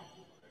of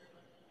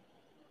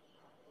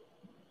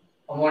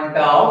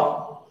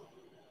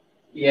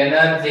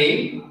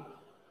energy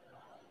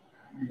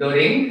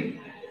during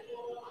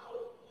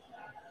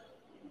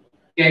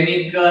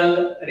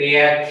chemical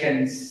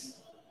reactions.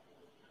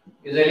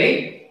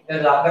 Usually, there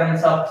is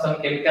occurrence of some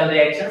chemical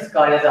reactions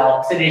called as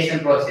oxidation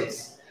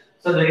process.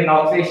 So, during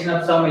oxidation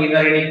of some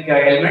inorganic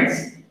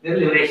elements, there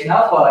is liberation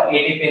of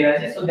ATP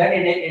energy. So, that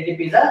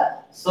ATP is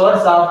a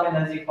source of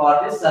energy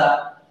for this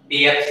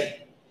DFC.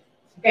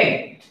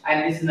 Okay,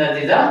 and this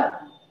energy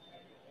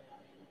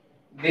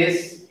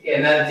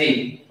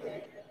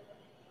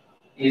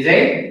is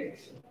a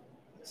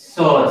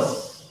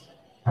source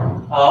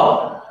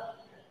of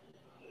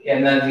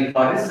energy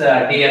for this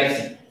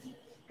DFC.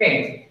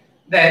 Okay,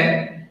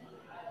 then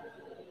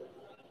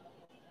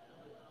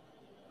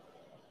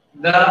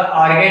the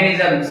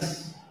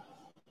organisms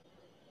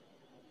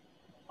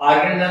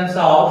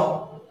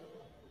of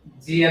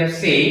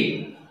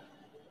GFC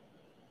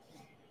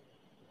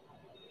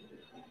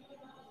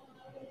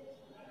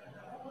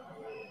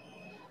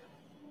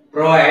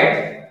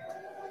provide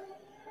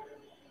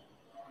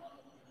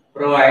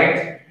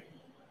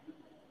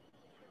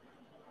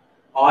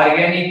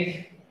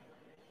organic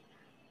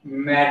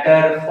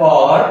matter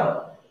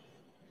for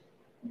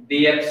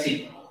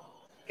DFC.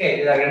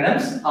 Okay, the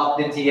organisms of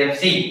the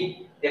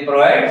GFC, they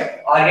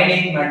provide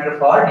organic matter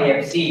for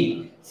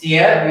DFC.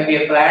 Here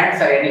maybe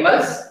plants or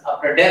animals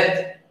after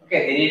death.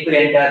 Okay, they need to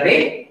enter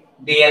the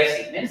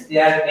DFC. Means they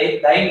are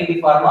dying in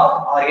the form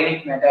of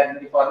organic matter,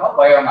 in the form of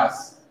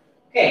biomass.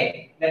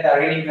 Okay, that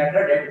organic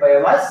matter, that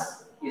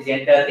biomass is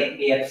enter the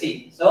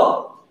DFC.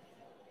 So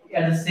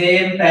at the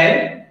same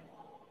time,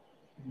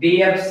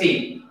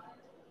 DFC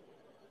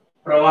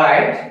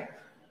provide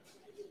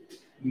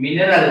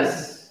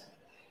minerals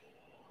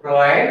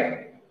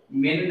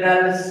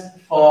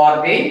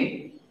for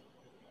the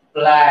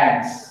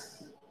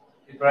plants.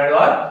 They provide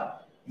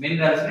what?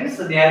 Minerals means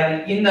so they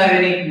are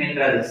inorganic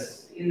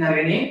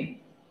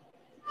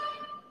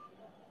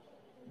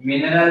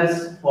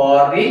minerals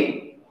for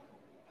the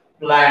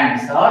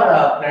plants or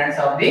plants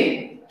of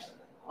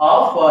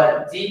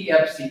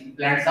GFC,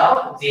 plants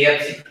of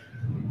GFC.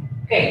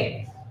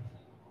 Okay.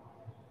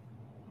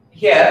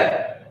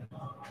 Here,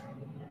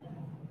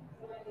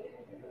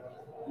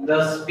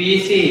 the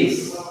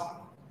species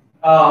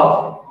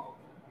of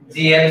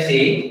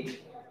GFC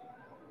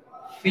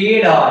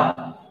feed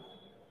on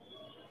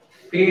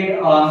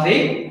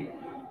the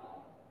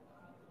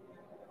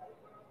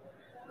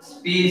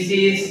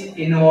species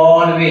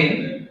involve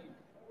in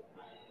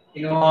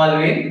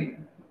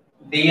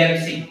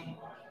DFC.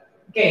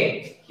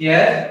 Okay,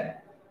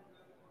 here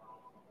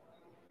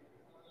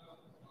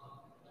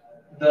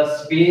the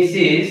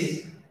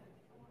species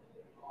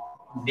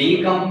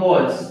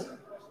decompose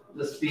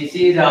the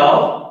species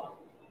of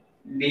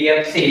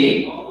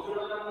DFC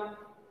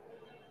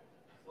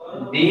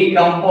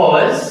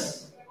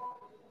decompose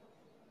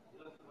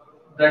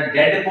the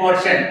dead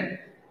portion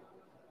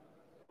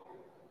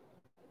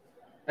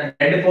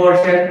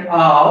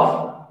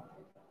of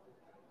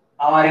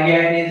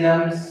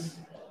organisms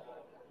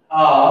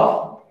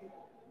of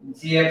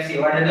GFC.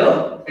 What to do?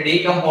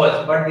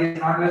 Decompose. But this is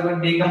not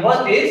going to decompose.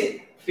 This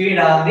feed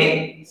on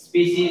the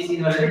species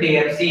involved in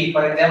DFC.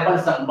 For example,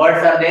 some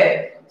birds are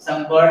there.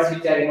 Some birds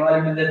which are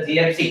involved in the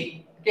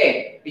GFC.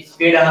 Okay, which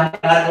feed on the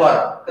earthworm.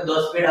 Okay,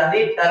 those feed on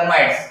the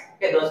termites.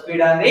 Okay, those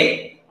feed on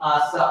the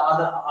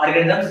other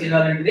organisms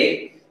involved in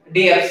the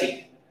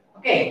DFC.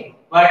 Okay,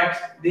 but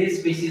these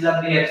species of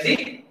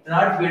DFC do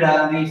not feed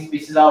on the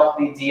species of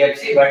the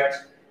GFC, but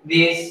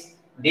these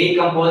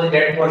decompose the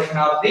dead portion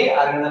of the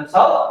organisms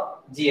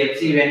of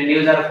GFC. When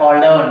leaves are fall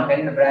down,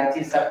 when the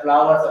branches or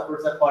flowers or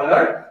fruits are fall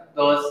down,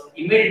 those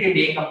immediately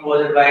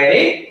decomposed by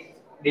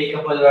the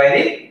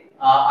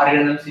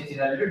organisms which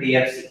are into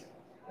DFC.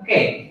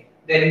 Okay,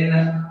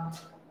 then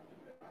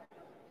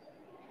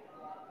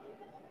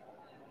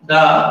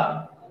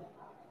the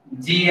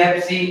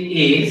GFC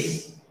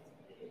is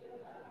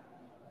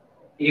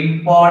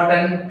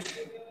important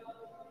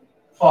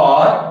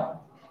for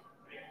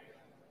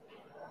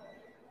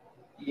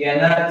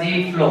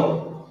energy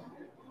flow.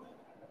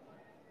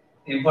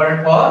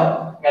 Important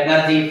for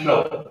energy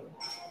flow.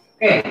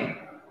 Okay,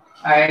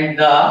 and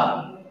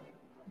the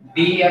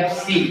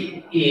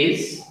DFC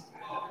is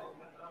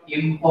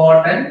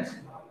important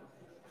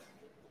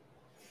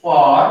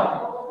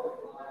for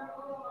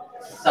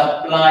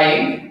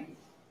supplying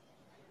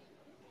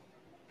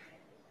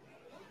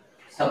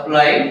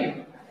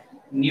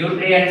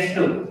nutrients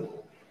to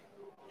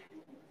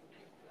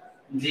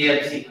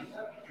GFC.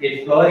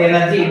 It flow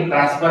energy, it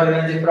transfer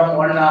energy from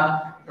one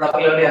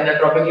trophic level to another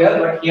trophic level,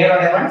 but here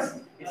what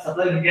happens? It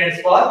supplies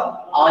nutrients for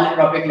all the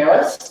trophic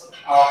levels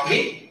of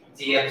the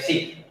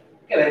GFC.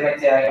 Okay, very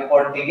much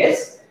important thing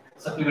is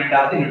supplement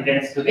of the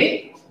nutrients to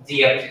the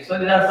GFC. So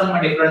there are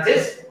some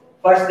differences.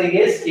 First thing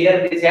is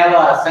here these have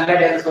a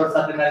sunlight as a source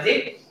of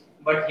energy,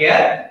 but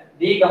here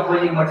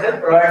decomposing material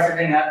provides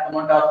certain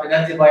amount of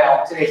energy by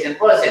oxidation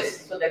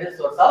process. So that is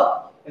source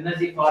of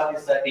energy for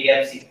this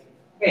DFC.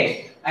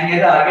 Okay, and here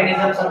the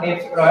organisms of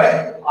DFC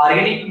provide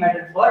organic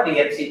matter for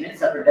DFC,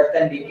 means after death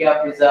and decay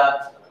of this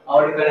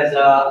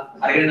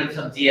organisms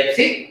of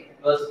GFC,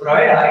 those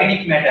provide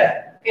organic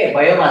matter. Okay,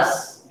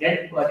 biomass,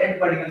 dead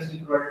particles will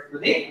provide to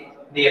the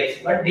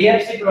DFC, but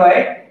DFC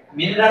provide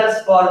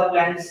minerals for the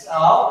plants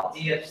of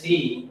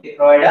GFC. They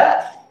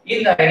provide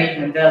inorganic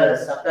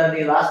minerals. After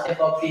the last step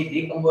of the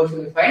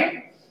decomposition, we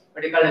find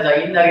what you call as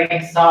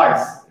inorganic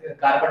salts,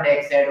 carbon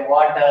dioxide,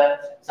 water,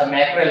 some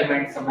macro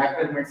elements. Some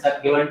macro elements are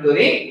given to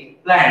the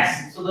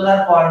plants. So those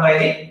are formed by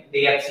the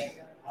DFC.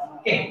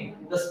 Okay,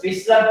 the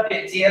species of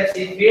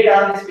GFC feed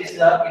on the species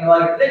of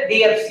involved in the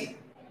DFC.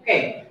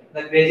 Okay,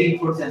 the grazing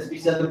foods and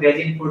species of the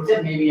grazing foods,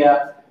 maybe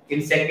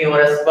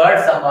insectivorous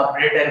birds, some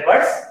predator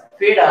birds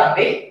feed on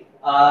the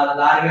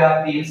larvae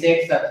of the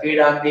insects, feed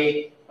on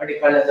the what you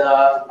call as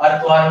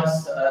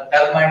earthworms,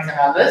 termites and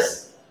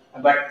others.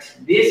 But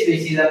these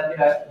species of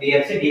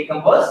DFC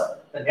decompose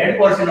the dead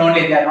portion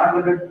only. They are not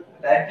going to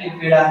directly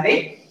feed on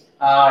the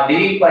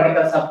living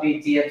particles of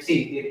the GFC.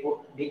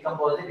 They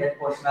decompose the dead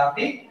portion of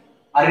the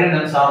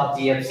organisms of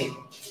GFC.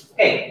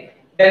 Okay.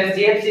 Then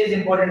GFC is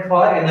important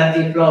for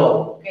energy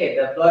flow. Okay,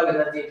 the flow of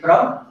energy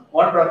from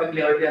one trophic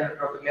level to another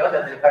trophic level,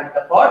 that is referred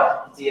to for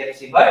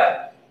GFC.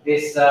 But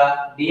this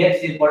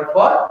DFC is important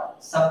for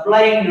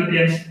supplying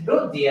nutrients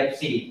to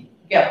GFC.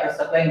 Okay, after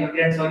supplying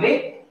nutrients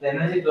only, the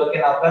energy flow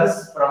can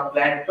occurs from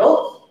plant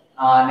to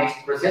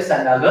next process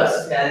and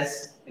others,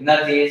 as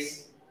energy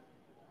is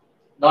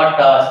not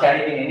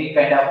static in any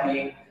kind of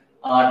the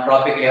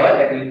trophic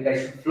level. That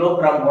should flow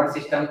from one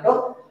system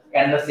to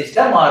another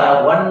system,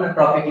 or one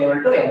trophic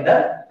level to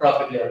another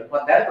trophic level.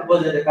 For that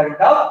purpose, the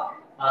requirement of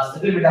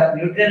supplement of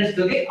nutrients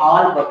to the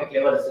all trophic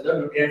levels. So the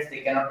nutrients they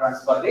cannot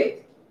transfer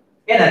the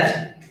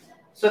energy.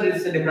 So this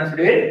is the difference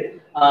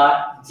between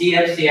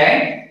GFC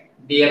and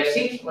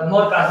DFC. One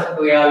more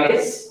concept we have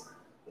is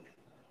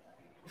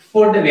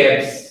food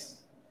webs.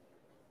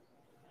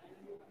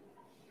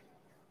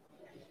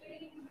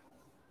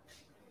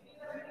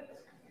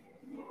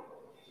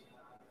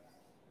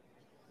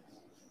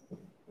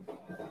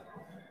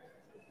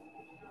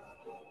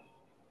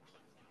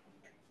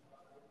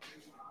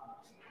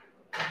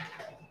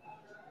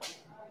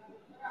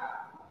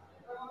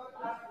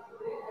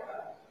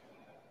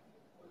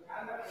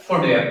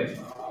 Food web.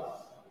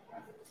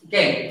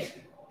 Okay,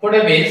 food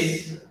web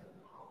is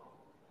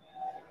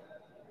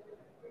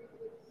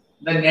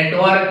the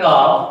network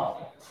of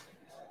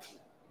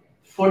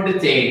food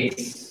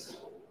chains.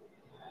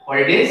 What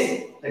it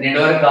is? The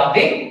network of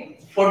the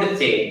food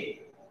chain.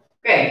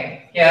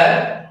 Okay,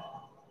 here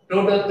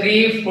 2 to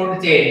 3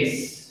 food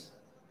chains.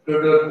 2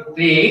 to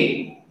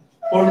 3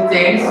 food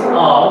chains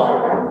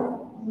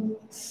of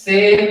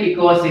same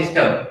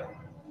ecosystem.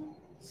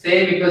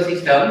 Same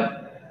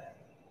ecosystem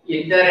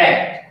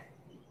interact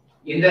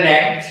in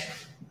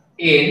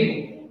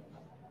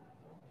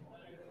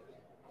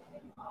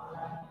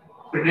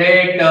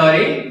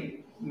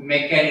predatory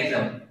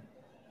mechanism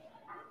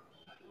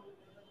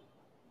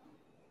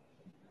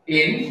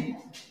in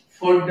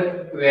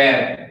food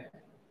web.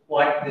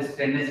 What this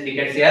sentence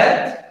indicates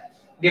here?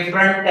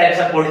 Different types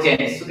of food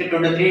chains. Okay, 2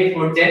 to 3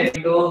 food chains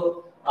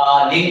to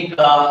link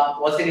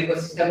ocean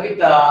ecosystem with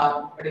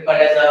what you call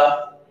as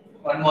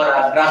one more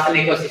grassland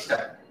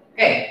ecosystem.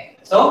 Okay,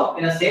 so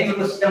in the same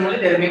ecosystem only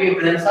there may be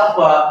presence of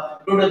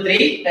 2 to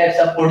 3 types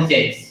of food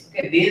chains.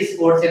 Okay, these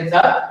food chains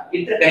are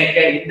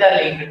interconnected,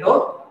 interlinked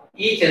to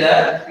each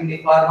other in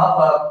the form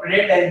of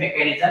predatory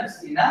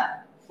mechanisms in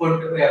a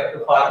food web to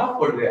form a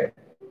food web.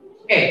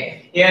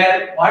 Okay,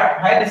 here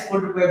why these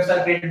food webs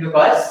are created?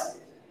 Because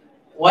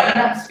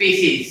one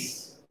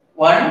species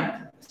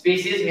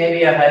may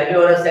be a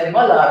herbivorous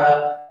animal or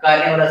a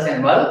carnivorous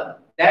animal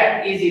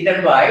that is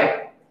eaten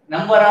by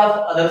number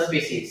of other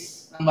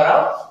species,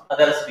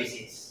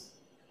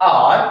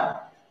 or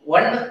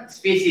one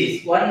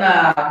species, one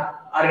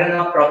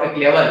organotropic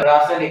level,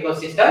 grassland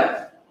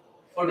ecosystem,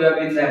 food web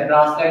is a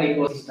grassland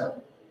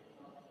ecosystem,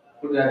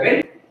 food web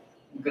in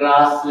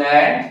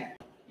grassland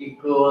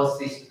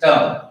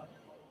ecosystem.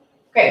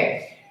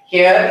 Okay,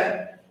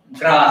 here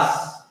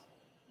grass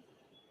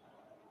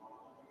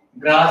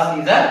is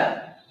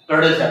a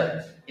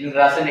producer. In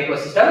grassland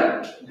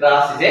ecosystem,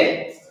 grass is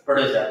a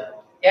producer.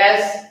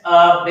 As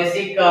a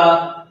basic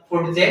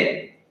food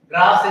chain,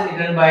 grass is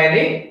eaten by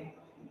the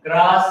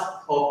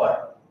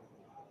grasshopper.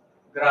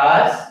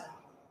 Grass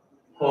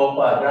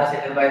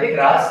eaten by the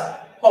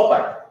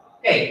grasshopper.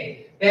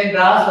 Okay. Then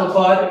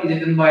grasshopper is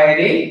eaten by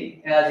the,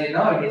 as you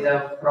know, it is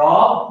a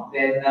frog.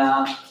 Then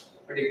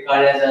what you call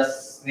as a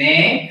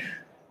snake.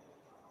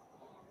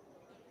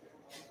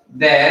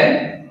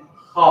 Then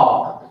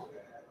hawk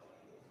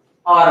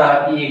or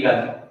an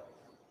eagle.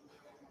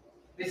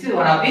 This is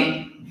one of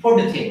the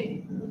food chain.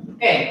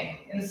 Okay.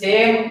 In the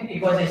same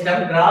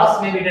ecosystem, grass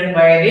may be eaten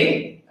by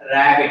the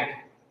rabbit.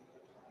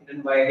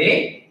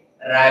 Okay.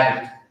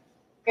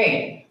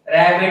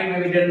 Rabbit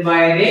may be eaten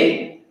by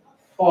the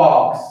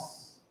fox.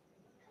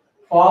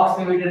 Fox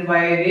may be eaten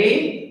by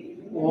the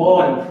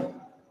wolf.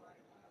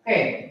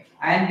 Okay.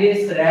 And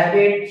this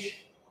rabbit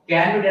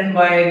can be eaten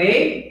by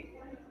the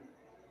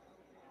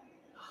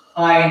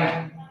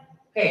hyena.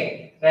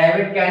 Okay.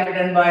 Rabbit can be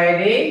eaten by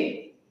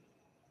the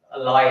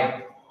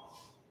lion.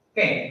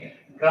 Okay.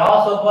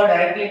 Grasshopper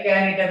directly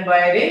can be eaten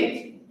by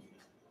the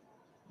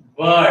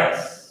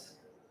birds.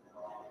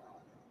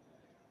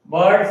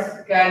 Birds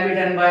can be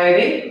eaten by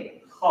the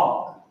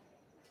hawk.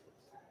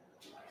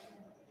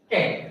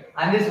 Okay.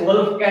 And this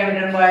wolf can be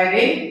eaten by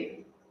the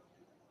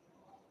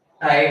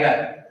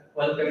tiger.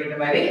 Wolf can be eaten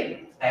by the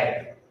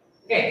tiger.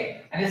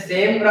 Okay. And the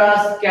same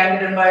grass can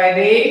be eaten by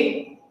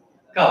the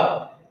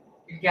cow.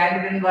 It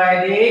can be eaten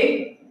by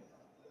the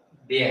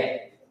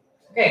deer.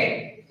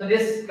 Okay. So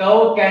this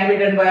cow can be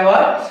eaten by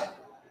what?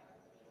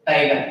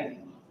 Tiger.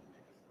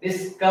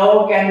 This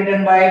cow can be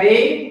eaten by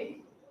the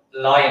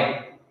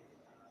lion.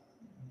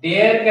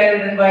 Deer can be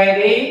eaten by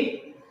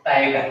the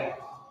tiger.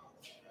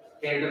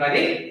 Can be eaten by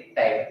the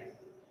tiger.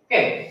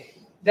 Okay.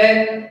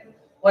 Then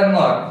one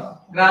more.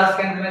 Grass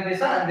can be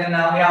this, and then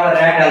we have a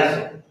rat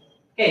also.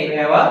 Okay, we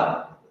have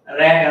a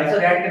rat also.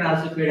 Rat can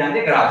also feed on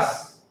the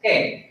grass.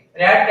 Okay.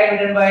 Rat can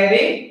be eaten by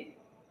the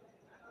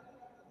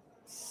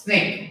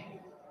snake.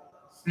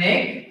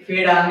 Snake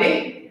feed on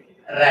the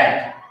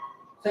rat.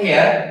 So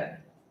here,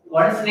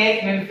 one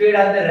snake may feed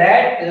on the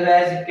rat as well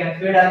as it can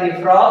feed on the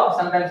frog.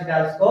 Sometimes it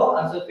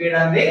also feed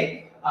on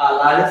the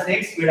larger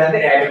snakes feed on the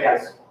rabbit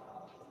also.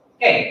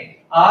 Okay.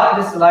 Or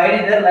this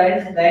lion is there.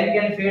 Lion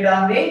can feed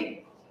on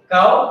the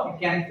cow. It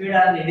can feed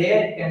on the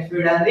deer. It can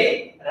feed on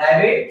the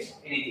rabbit.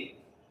 Anything.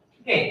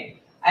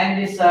 Okay.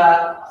 And this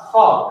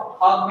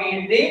hawk may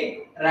eat the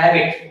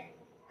rabbit.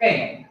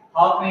 Okay.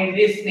 Hawk may eat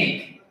the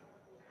snake.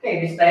 Okay.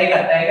 This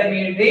tiger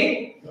may eat the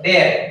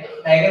deer.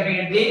 Tiger may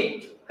eat the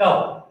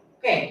cow.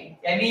 Okay.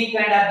 Any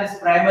kind of this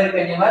primary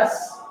carnivores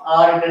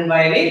are eaten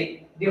by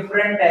the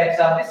different types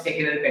of the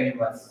secondary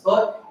carnivores.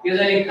 So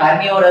usually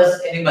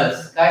carnivorous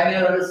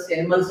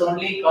animals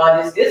only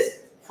causes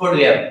this food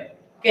web.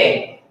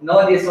 Okay.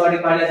 No, this what you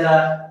call as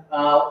a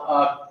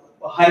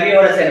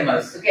herbivorous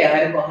animals. Okay.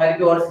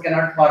 Herbivores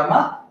cannot form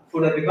a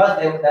food web because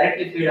they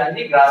directly feed on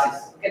the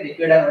grasses. Okay. They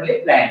feed on only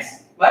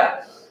plants.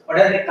 But what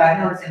are the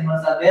carnivorous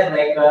animals are there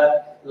like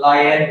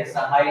lion, this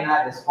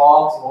hyena, this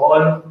fox,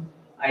 wolf,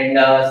 and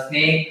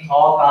snake,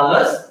 hawk, all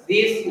those.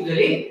 These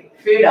usually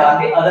feed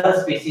on the other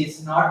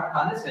species, not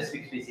on the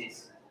specific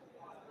species.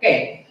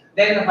 Okay.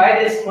 Then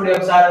why these food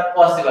webs are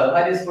possible?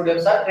 Why these food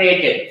webs are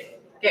created?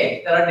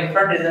 Okay. There are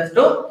different reasons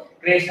to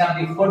creation of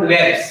the food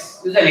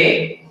webs.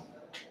 Usually,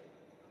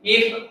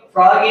 if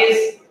frog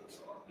is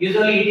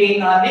usually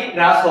eating on the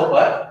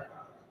grasshopper,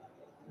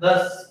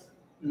 the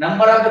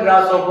number of the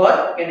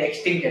grasshopper get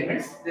extinct,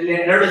 means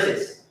it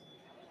reduces.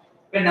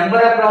 When number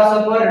of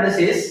grasshopper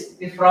reduces,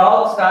 the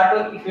frog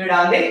start to feed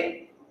on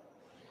the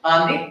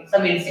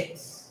some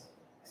insects,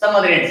 some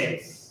other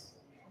insects.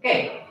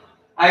 Okay,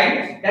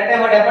 and that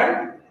time what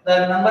happened?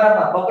 The number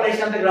of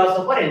population of the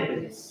grasshopper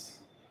increases.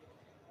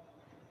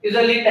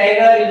 Usually,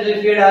 tiger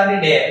usually feed on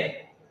the deer.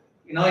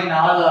 In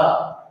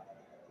all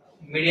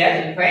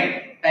media, you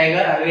find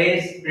tiger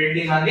always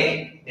breeding on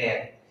the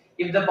deer.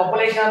 If the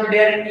population of the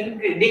deer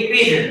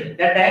decreases,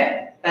 that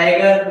time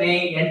tiger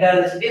may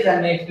enter the cities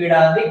and may feed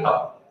on the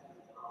cow.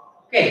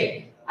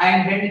 Okay,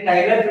 and when the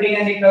tiger feeding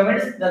on the cow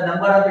means the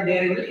number of the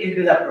deer will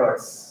increase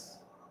upwards.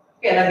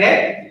 Okay, and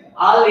again,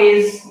 all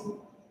these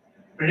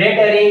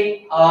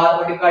predatory or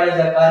what you call as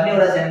the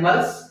carnivorous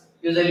animals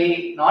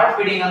usually not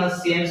feeding on the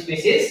same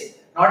species,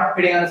 not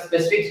feeding on a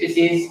specific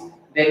species.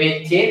 They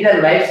may change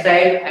their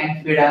lifestyle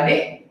and feed on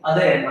the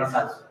other animals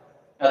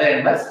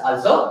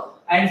also.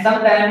 And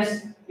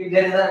sometimes if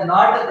there is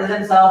not the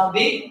presence of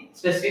the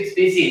specific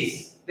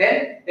species,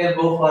 then they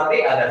go for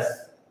the others.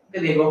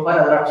 Okay, they go for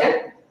other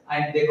option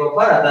and they go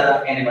for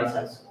other animals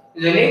also.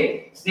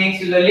 Usually snakes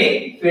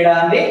usually feed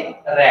on the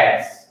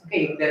rats.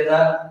 Okay, if there is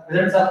a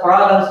presence of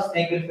frog, also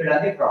snake will feed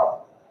on the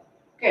frog.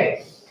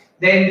 Okay,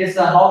 then this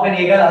hawk and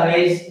eagle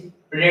always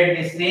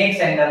predate the snakes,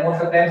 and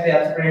most of the times they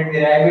also predate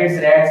the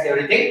rabbits, rats,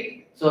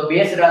 everything. So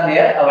based on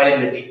their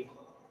availability.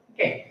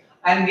 Okay,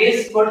 and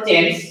these food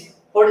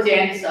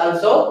chains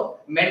also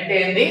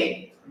maintain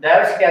the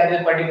diversity of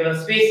the particular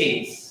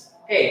species.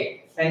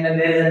 Okay, and then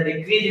there is a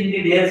decrease in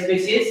the deer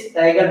species.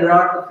 Tiger do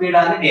not feed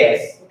on the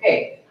deers.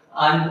 Okay,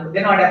 and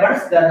then what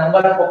happens? The number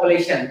of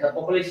population, the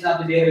population of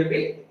the deer will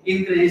be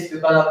increased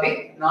because of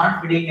the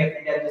non-feeding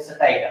ability of this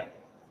tiger.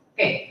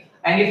 Okay,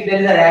 and if there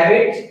is a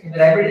rabbit, if the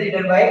rabbit is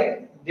eaten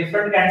by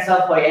different kinds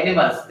of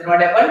animals, then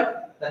what happens?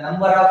 The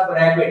number of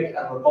rabbit,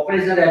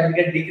 population of rabbit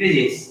get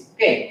decreases.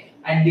 Okay,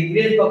 and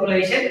decreased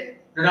population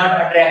do not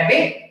attract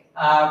the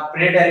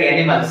predatory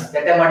animals.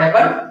 That time what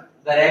happens?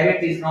 The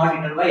rabbit is not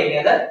eaten by any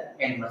other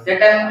animals. That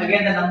time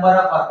again the number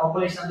of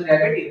population of the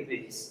rabbit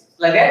increases.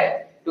 Like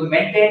that, to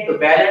maintain, to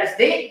balance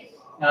the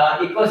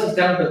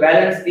ecosystem, to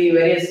balance the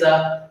various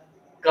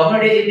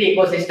communities in the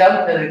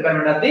ecosystem, the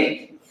requirement of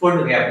the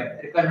food web,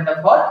 requirement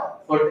of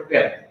food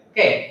web.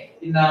 Okay,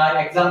 in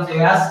exams you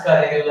ask,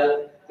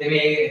 they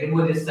may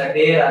remove this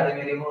deer, or they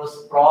may remove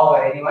frog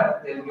or anyone.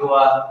 They will give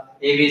a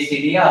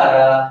ABCD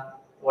or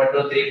 1,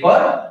 2, 3,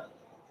 4.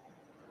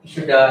 You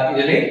should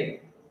usually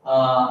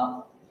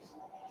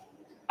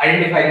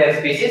identify their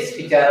species,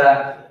 which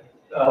are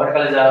what you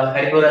call as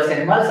herbivorous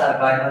animals or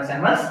carnivorous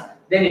animals.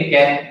 Then you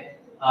can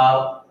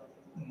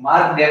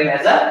mark them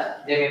as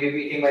they may be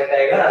eaten by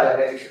tiger,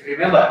 or you should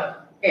remember.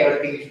 Okay,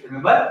 everything you should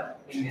remember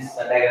in this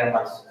diagram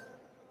also.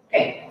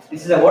 Okay,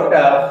 this is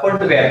about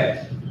food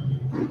web.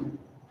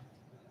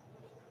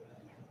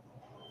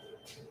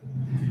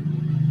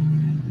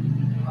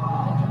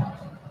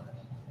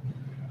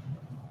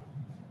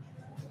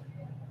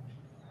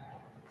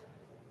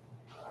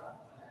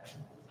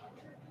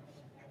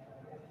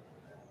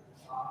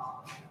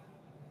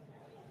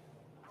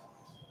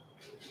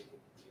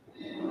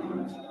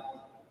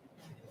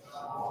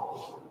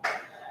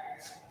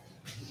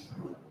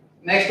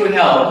 Next we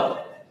have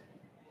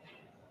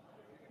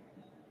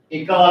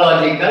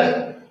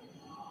ecological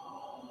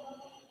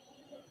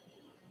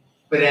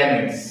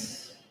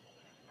pyramids.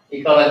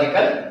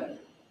 Ecological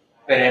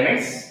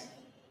pyramids.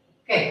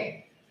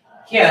 Okay.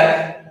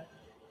 Here,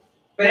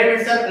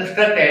 pyramids are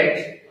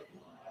constructed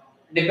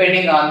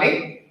depending on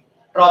the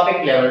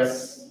trophic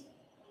levels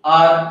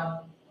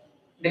or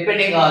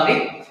depending on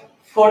the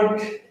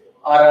food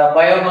or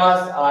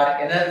biomass or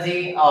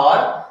energy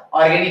or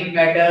organic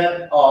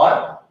matter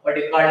or what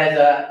you call as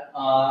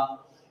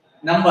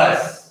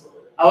numbers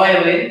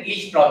available in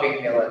each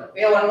trophic level.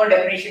 We have one more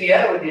definition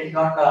here. We did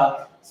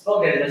not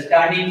spoke. There is a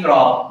standing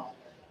crop.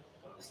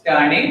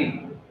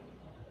 Standing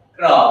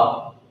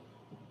crop.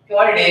 Okay,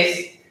 what it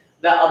is?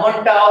 The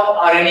amount of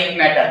organic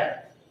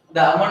matter.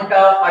 The amount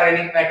of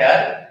organic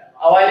matter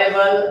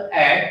available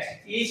at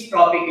each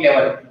trophic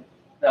level.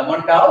 The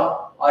amount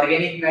of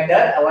organic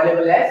matter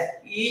available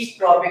at each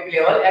trophic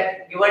level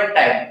at given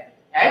time.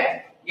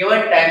 At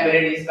given time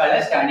period is called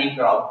a standing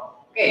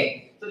crop.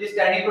 Okay, so this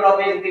standing crop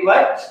is the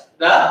what?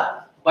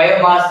 The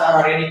biomass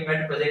or organic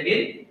matter present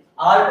in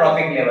all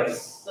trophic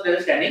levels. So there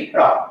is standing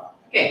crop.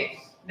 Okay,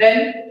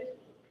 then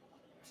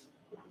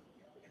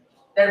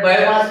that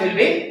biomass will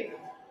be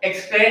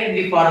explained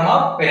in the form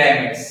of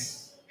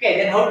pyramids. Okay,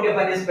 then how to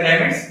define these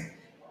pyramids?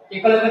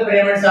 Ecological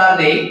pyramids are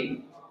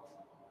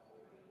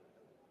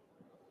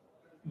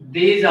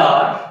these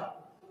are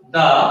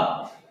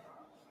the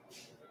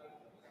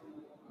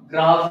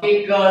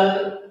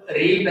graphical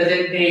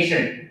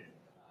representation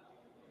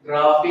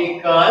of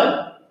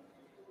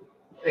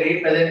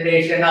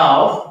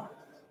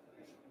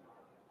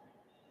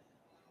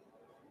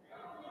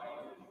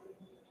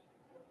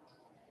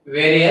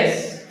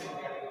various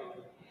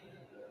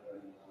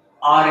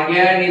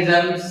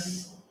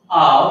organisms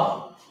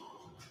of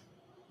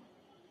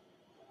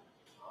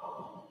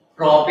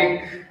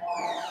trophic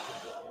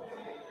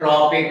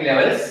trophic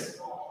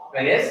levels,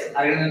 various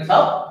organisms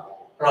of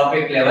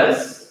trophic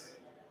levels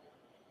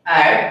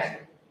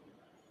at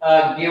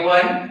a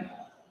given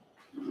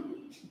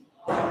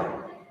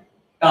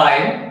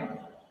time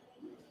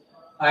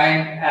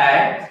and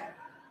at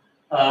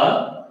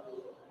a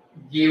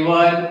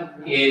given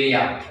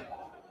area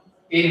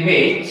in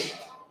which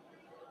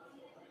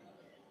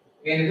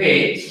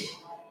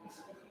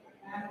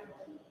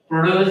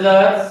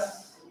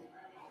producers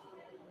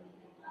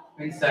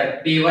means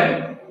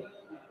T1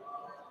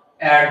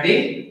 at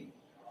the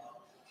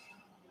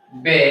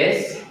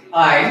base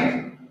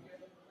and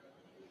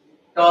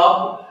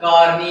top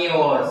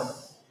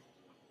carnivores.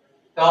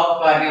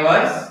 Top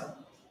carnivores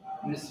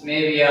means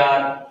maybe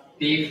are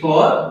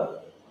T4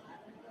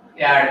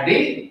 at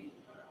the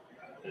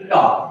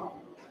top.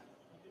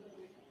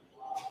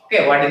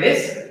 Okay, what is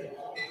this?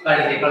 What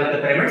is equal to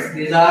the pyramids?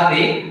 These are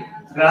the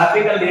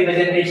graphical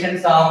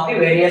representations of the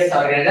various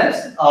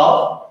organisms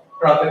of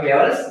trophic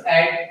levels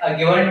at a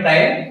given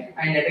time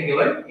and at a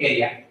given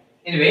area,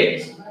 in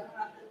which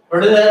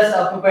producers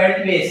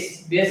occupied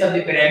base of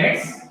the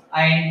pyramids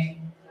and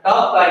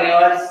top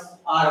carnivores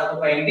are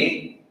occupying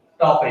the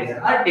top region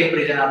or tip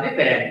region of the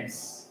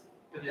pyramids.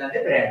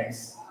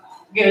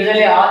 Okay,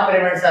 usually all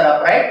pyramids are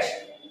upright,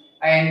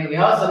 and we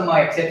have some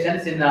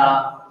exceptions in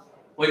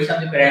position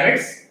of the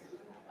pyramids.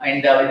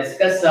 And we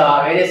discuss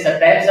various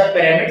types of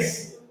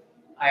pyramids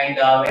and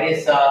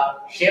various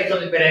shapes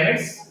of the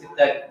pyramids with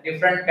the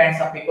different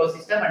kinds of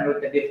ecosystem and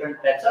with the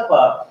different types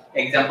of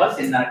examples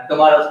in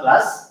tomorrow's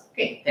class.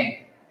 Okay,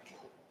 thank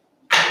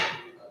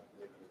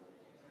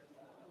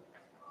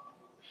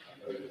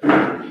you.